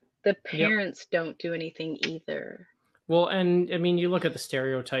 the parents don't do anything either. Well, and I mean, you look at the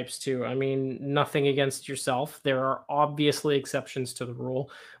stereotypes too. I mean, nothing against yourself. There are obviously exceptions to the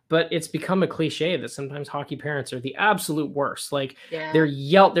rule, but it's become a cliche that sometimes hockey parents are the absolute worst. Like,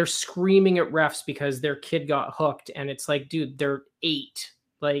 they're screaming at refs because their kid got hooked, and it's like, dude, they're 8.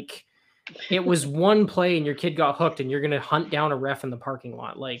 Like, it was one play and your kid got hooked, and you're going to hunt down a ref in the parking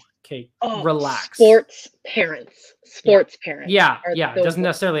lot. Like, okay, relax. Sports parents. Yeah. It doesn't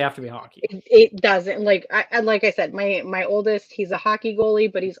necessarily have to be hockey. It doesn't. Like I said, my oldest, he's a hockey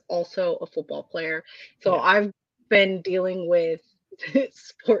goalie, but he's also a football player. So I've been dealing with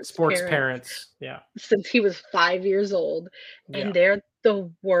sports parents since he was 5 years old, and they're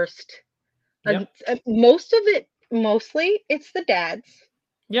the worst. Mostly it's the dads.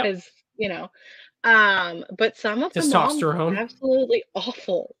 Because, you know, but some of the moms are absolutely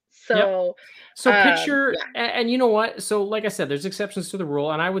awful. So picture, and you know what? So like I said, there's exceptions to the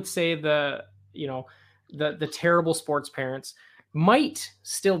rule, and I would say the terrible sports parents might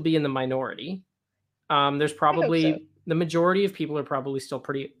still be in the minority. There's probably the majority of people are probably still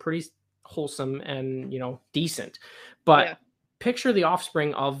pretty wholesome and, you know, decent, but picture the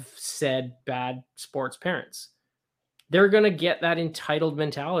offspring of said bad sports parents. they're going to get that entitled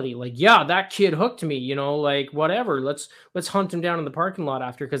mentality. Like, yeah, that kid hooked me, you know, like whatever. Let's hunt him down in the parking lot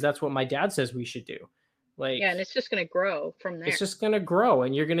after, because that's what my dad says we should do. Like, Yeah, and it's just going to grow from there. it's just going to grow,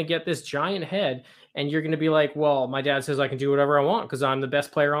 and you're going to get this giant head, and you're going to be like, well, my dad says I can do whatever I want because I'm the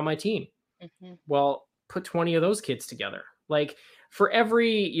best player on my team. Well, put 20 of those kids together. Like, for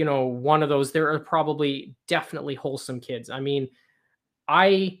every, you know, one of those, there are probably definitely wholesome kids. I mean,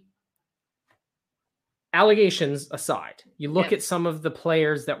 allegations aside, you look at some of the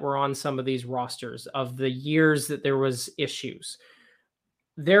players that were on some of these rosters of the years that there was issues.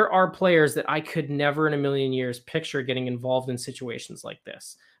 There are players that I could never in a million years picture getting involved in situations like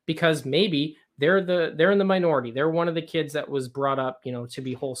this, because maybe they're in the minority. They're one of the kids that was brought up, you know, to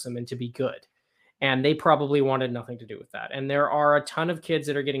be wholesome and to be good. And they probably wanted nothing to do with that. And there are a ton of kids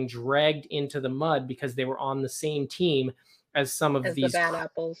that are getting dragged into the mud because they were on the same team as some of these bad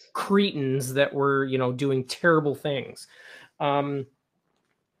apples, cretins that were, you know, doing terrible things. But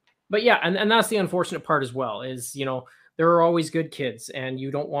yeah, and that's the unfortunate part as well, is, you know, there are always good kids and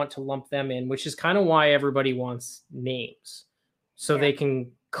you don't want to lump them in, which is kind of why everybody wants names, so they can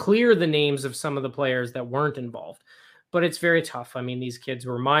clear the names of some of the players that weren't involved. But it's very tough. I mean, these kids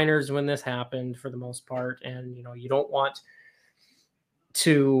were minors when this happened for the most part. And, you know, you don't want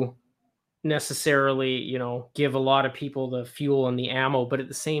to necessarily, you know, give a lot of people the fuel and the ammo, but at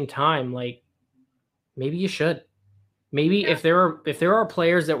the same time, like, maybe you should. Maybe if there are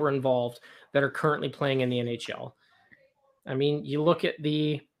players that were involved that are currently playing in the NHL. I mean, you look at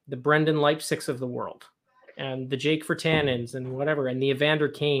the Brendan Leipzigs of the world and the Jake Virtanens and whatever, and the Evander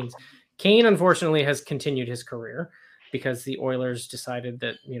Kanes. Kane, unfortunately, has continued his career because the Oilers decided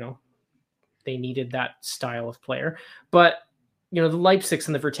that, you know, they needed that style of player. But, you know, the Leipzigs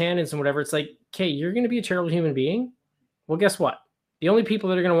and the Virtanens and whatever, it's like, okay, you're going to be a terrible human being. Well, guess what? The only people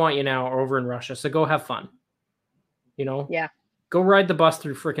that are going to want you now are over in Russia. So go have fun. You know? Yeah. Go ride the bus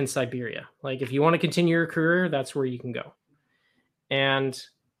through freaking Siberia. Like, if you want to continue your career, that's where you can go. And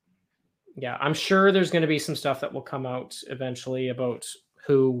yeah, I'm sure there's going to be some stuff that will come out eventually about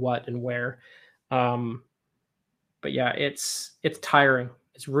who, what, and where. But yeah, it's tiring.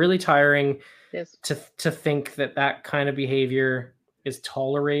 It's really tiring to think that kind of behavior is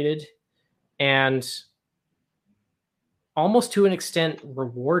tolerated and almost to an extent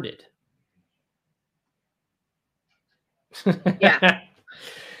rewarded. Yeah.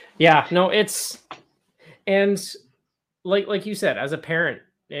 Yeah, no, it's, and like you said, as a parent,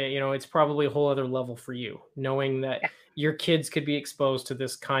 you know, it's probably a whole other level for you, knowing that your kids could be exposed to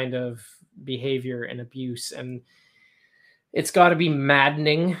this kind of behavior and abuse. And it's got to be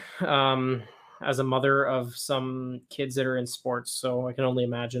maddening as a mother of some kids that are in sports. So I can only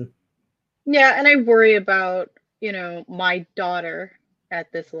imagine. Yeah, and I worry about, you know, my daughter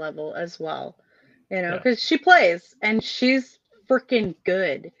at this level as well, you know, because she plays and she's freaking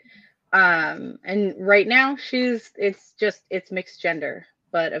good. And right now it's mixed gender,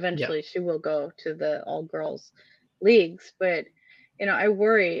 but eventually she will go to the all girls leagues. But, you know, I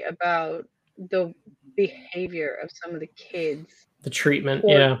worry about the behavior of some of the kids, the treatment.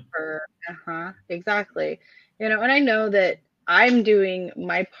 Her. Exactly. You know, and I know that I'm doing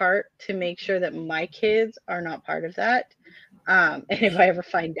my part to make sure that my kids are not part of that. And if I ever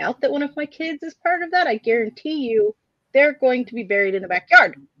find out that one of my kids is part of that, I guarantee you they're going to be buried in the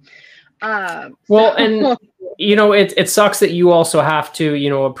backyard. Well, and you know, it sucks that you also have to, you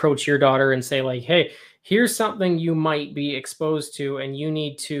know, approach your daughter and say like, hey, here's something you might be exposed to, and you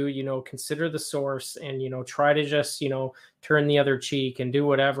need to, you know, consider the source and, you know, try to just, you know, turn the other cheek and do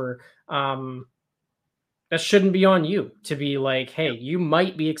whatever. That shouldn't be on you to be like, hey, you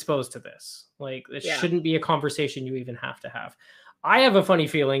might be exposed to this. Like, it shouldn't be a conversation you even have to have. I have a funny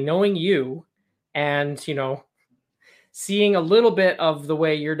feeling, knowing you and, you know, seeing a little bit of the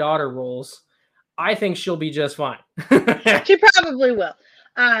way your daughter rolls, I think she'll be just fine. She probably will.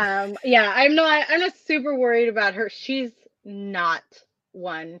 Yeah, I'm not super worried about her. She's not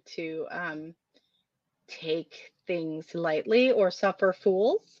one to take things lightly or suffer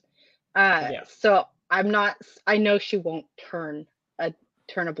fools. So I know she won't turn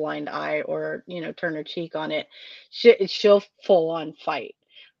a blind eye or, you know, turn her cheek on it. She'll full on fight.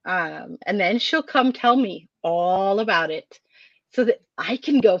 And then she'll come tell me all about it so that I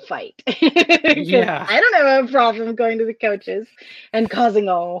can go fight. Yeah. I don't have a problem going to the coaches and causing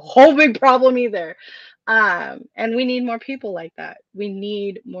a whole big problem either. And we need more people like that. We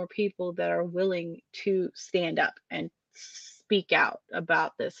need more people that are willing to stand up and speak out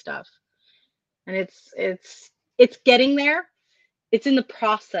about this stuff. And it's getting there. It's in the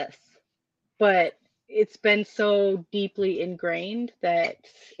process, but it's been so deeply ingrained that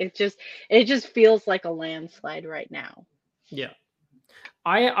it just feels like a landslide right now. Yeah.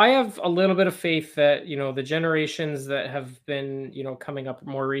 I have a little bit of faith that, the generations that have been, coming up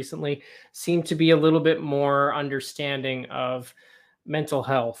more recently seem to be a little bit more understanding of mental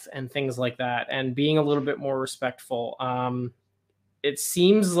health and things like that, and being a little bit more respectful. It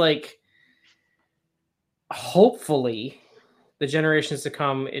seems like hopefully the generations to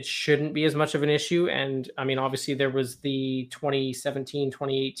come, it shouldn't be as much of an issue. And I mean, obviously there was the 2017,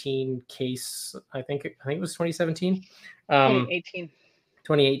 2018 case. I think it was 2017. 2018.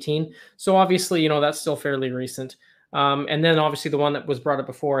 2018. So obviously, that's still fairly recent. And then obviously the one that was brought up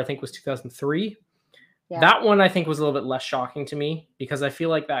before, I think was 2003. Yeah. That one I think was a little bit less shocking to me, because I feel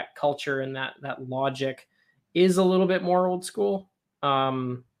like that culture and that logic is a little bit more old school.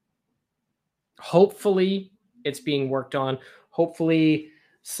 Hopefully it's being worked on. Hopefully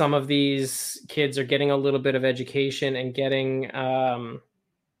some of these kids are getting a little bit of education and getting a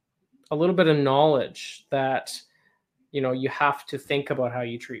little bit of knowledge that, you have to think about how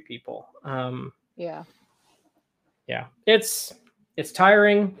you treat people. Yeah. It's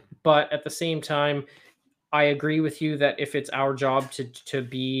tiring, but at the same time, I agree with you that if it's our job to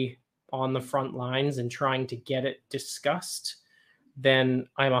be on the front lines and trying to get it discussed, then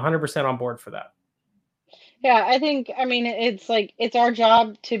I'm 100% on board for that. Yeah, I mean, it's like it's our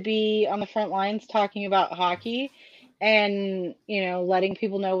job to be on the front lines talking about hockey and, letting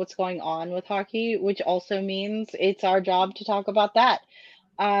people know what's going on with hockey, which also means it's our job to talk about that.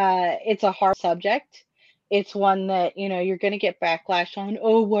 It's a hard subject. It's one that, you're going to get backlash on.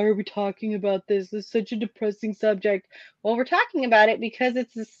 Oh, why are we talking about this? It's such a depressing subject. Well, we're talking about it because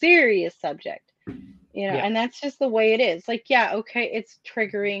it's a serious subject, Yeah. and that's just the way it is. Like, yeah, okay, it's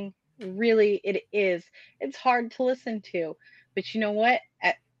triggering. Really, it is. It's hard to listen to. But you know what?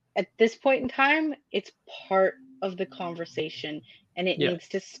 At this point in time, it's part of the conversation, and it Yeah. needs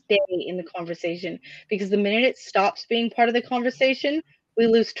to stay in the conversation, because the minute it stops being part of the conversation, we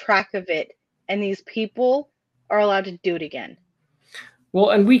lose track of it, and these people are allowed to do it again. Well,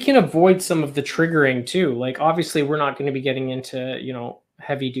 and we can avoid some of the triggering too. Like, obviously we're not going to be getting into,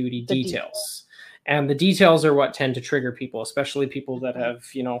 heavy duty details. And the details are what tend to trigger people, especially people that have,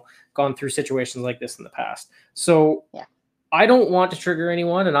 gone through situations like this in the past. So Yeah. I don't want to trigger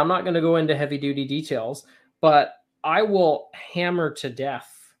anyone, and I'm not going to go into heavy duty details, but I will hammer to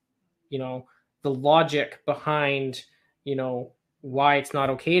death, the logic behind, why it's not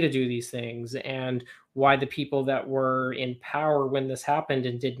okay to do these things, and why the people that were in power when this happened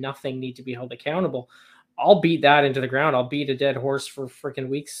and did nothing need to be held accountable. I'll beat that into the ground. I'll beat a dead horse for freaking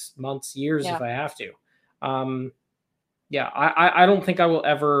weeks, months, years if I have to. I don't think I will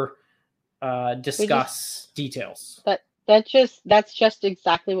ever discuss details. But that's just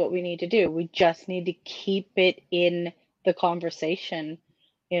exactly what we need to do. We just need to keep it in the conversation.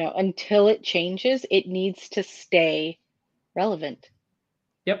 Until it changes, it needs to stay relevant.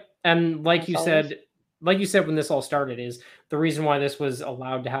 Yep. And like you said, when this all started, is the reason why this was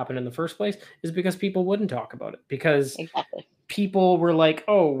allowed to happen in the first place is because people wouldn't talk about it, because people were like,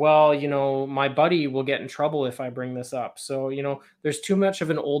 oh, well, my buddy will get in trouble if I bring this up. So, there's too much of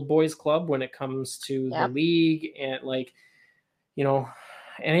an old boys club when it comes to the league, and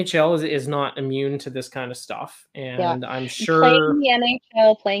NHL is not immune to this kind of stuff. And I'm sure playing the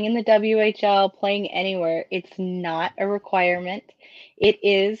NHL, playing in the WHL, playing anywhere, it's not a requirement.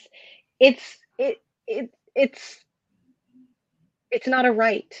 It's not a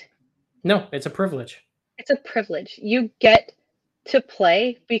right. No, it's a privilege. It's a privilege. You get to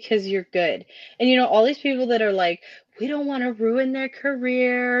play because you're good. And all these people that are like, we don't want to ruin their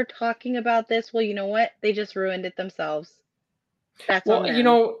career talking about this. Well, you know what? They just ruined it themselves. That's well,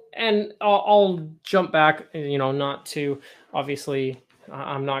 and I'll jump back, not to, obviously,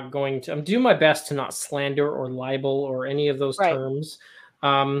 I'm doing my best to not slander or libel or any of those terms,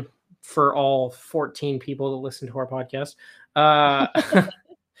 for all 14 people that listen to our podcast.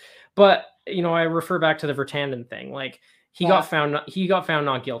 But, I refer back to the Virtanen thing. Like, he got found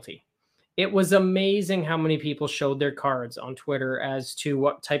not guilty. It was amazing how many people showed their cards on Twitter as to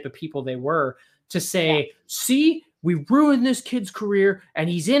what type of people they were, to say, see, we ruined this kid's career and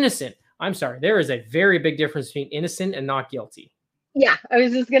he's innocent. I'm sorry. There is a very big difference between innocent and not guilty. Yeah, I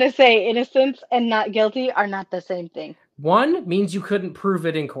was just going to say innocence and not guilty are not the same thing. One means you couldn't prove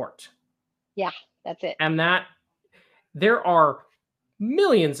it in court. Yeah, that's it. And that there are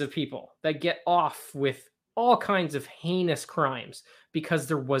millions of people that get off with all kinds of heinous crimes because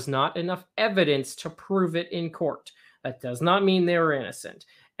there was not enough evidence to prove it in court. That does not mean they were innocent.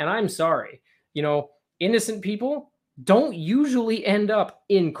 And I'm sorry, innocent people don't usually end up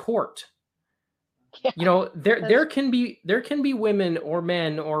in court. Yeah, You know, there that's can be women or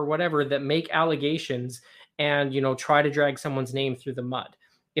men or whatever that make allegations and, you know, try to drag someone's name through the mud.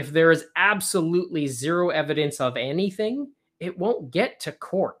 If there is absolutely zero evidence of anything, it won't get to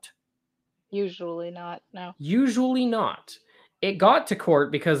court. usually not. No. Usually not. It got to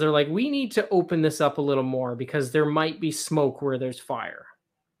court because they're like, we need to open this up a little more because there might be smoke where there's fire.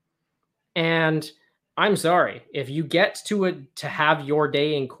 And I'm sorry, if you get to have your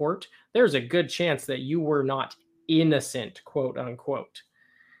day in court, there's a good chance that you were not innocent, quote unquote.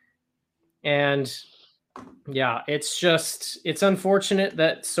 And yeah, it's unfortunate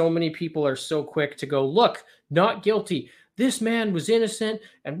that so many people are so quick to go, look, not guilty. This man was innocent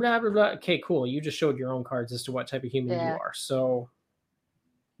and blah, blah, blah. Okay, cool. You just showed your own cards as to what type of human you are. So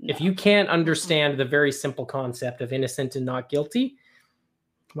if you can't understand the very simple concept of innocent and not guilty,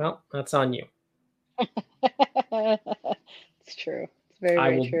 well, that's on you. It's true. It's very,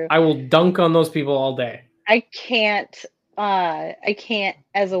 very true. I will dunk on those people all day. I can't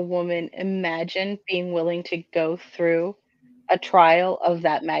as a woman imagine being willing to go through a trial of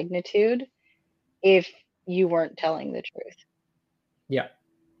that magnitude if you weren't telling the truth. Yeah.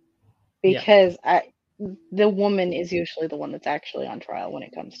 Because the woman is usually the one that's actually on trial when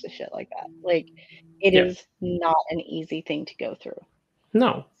it comes to shit like that. Like, it is not an easy thing to go through.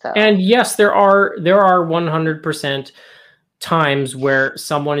 No. So. And yes, there are 100% times where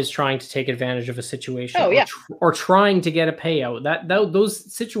someone is trying to take advantage of a situation or trying to get a payout. That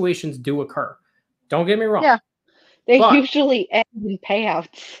those situations do occur. Don't get me wrong. Yeah. They usually end in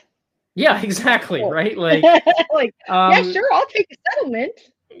payouts. Yeah, exactly, right? Like, like yeah, sure, I'll take a settlement.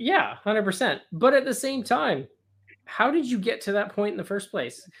 Yeah, 100%. But at the same time, how did you get to that point in the first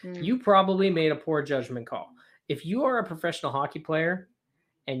place? Mm-hmm. You probably made a poor judgment call. If you are a professional hockey player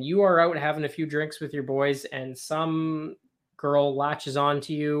and you are out having a few drinks with your boys and some girl latches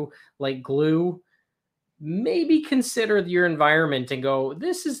onto you like glue, maybe consider your environment and go,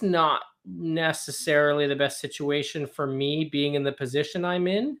 this is not necessarily the best situation for me being in the position I'm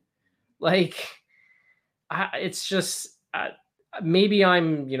in. Like, it's just... maybe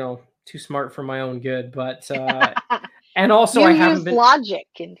I'm, too smart for my own good, but and also I haven't been logic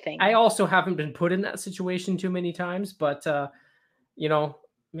in things. I also haven't been put in that situation too many times, but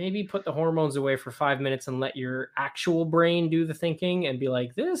maybe put the hormones away for 5 minutes and let your actual brain do the thinking and be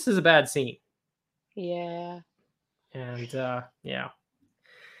like, this is a bad scene. Yeah. And yeah.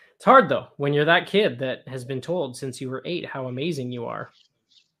 It's hard though when you're that kid that has been told since you were 8 how amazing you are.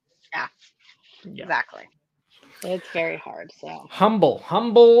 Yeah. Exactly. It's very hard. So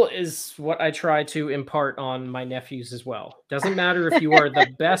humble is what I try to impart on my nephews as well. Doesn't matter if you are the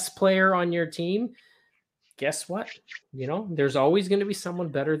best player on your team. Guess what? There's always going to be someone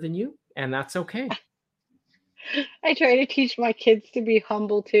better than you, and that's okay. I try to teach my kids to be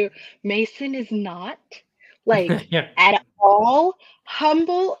humble too. Mason is not at all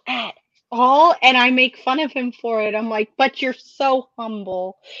humble at all, and I make fun of him for it. I'm like, but you're so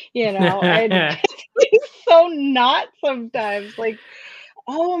humble, and he's so not sometimes. Like,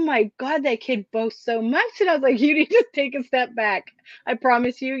 oh my God, that kid boasts so much. And I was like, you need to take a step back. I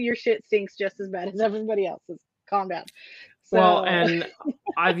promise you, your shit stinks just as bad as everybody else's. Calm down. So... Well, and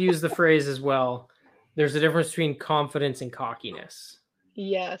I've used the phrase as well. There's a difference between confidence and cockiness.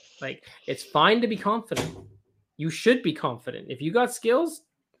 Yes. Like, it's fine to be confident. You should be confident. If you got skills,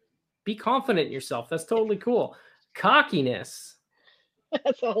 be confident in yourself. That's totally cool. Cockiness.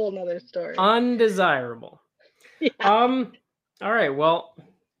 That's a whole nother story. Undesirable. Yeah. All right. Well,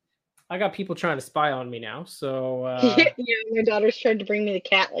 I got people trying to spy on me now. So my daughter's tried to bring me the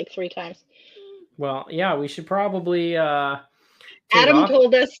cat like 3 times. Well, yeah, we should probably Adam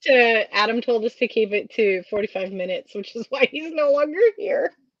told us to keep it to 45 minutes, which is why he's no longer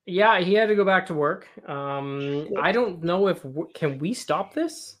here. Yeah, he had to go back to work. I don't know if can we stop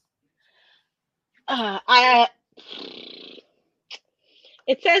this?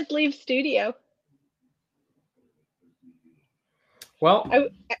 It says leave studio. Well,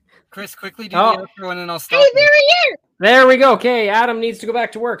 Chris, quickly do the outro one and I'll stop. Hey, there. There we go. Okay, Adam needs to go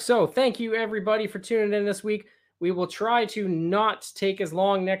back to work. So thank you everybody for tuning in this week. We will try to not take as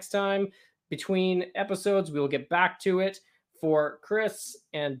long next time between episodes. We will get back to it. For Chris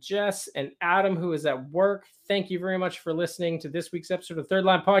and Jess and Adam, who is at work, thank you very much for listening to this week's episode of Third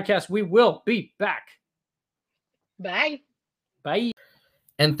Line Podcast. We will be back. Bye. Bye.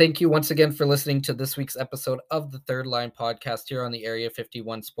 And thank you once again for listening to this week's episode of the Third Line Podcast here on the Area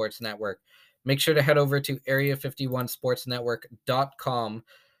 51 Sports Network. Make sure to head over to area51sportsnetwork.com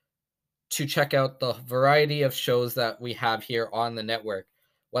to check out the variety of shows that we have here on the network.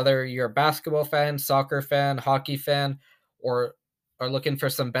 Whether you're a basketball fan, soccer fan, hockey fan, or are looking for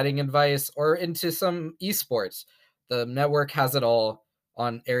some betting advice or into some esports, the network has it all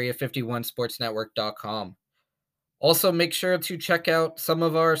on area51sportsnetwork.com. Also, make sure to check out some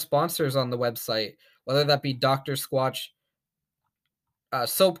of our sponsors on the website, whether that be Dr. Squatch,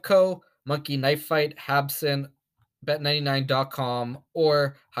 Soap Co., Monkey Knife Fight, Habson, Bet99.com,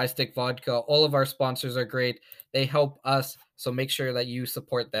 or High Stick Vodka. All of our sponsors are great. They help us, so make sure that you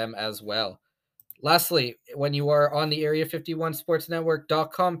support them as well. Lastly, when you are on the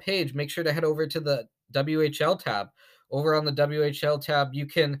Area51sportsnetwork.com page, make sure to head over to the WHL tab. Over on the WHL tab, you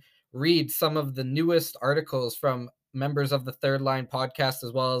can read some of the newest articles from members of the Third Line podcast,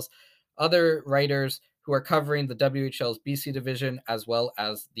 as well as other writers who are covering the WHL's BC division as well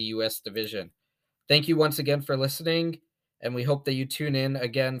as the US division. Thank you once again for listening, and we hope that you tune in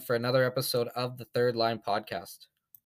again for another episode of the Third Line podcast.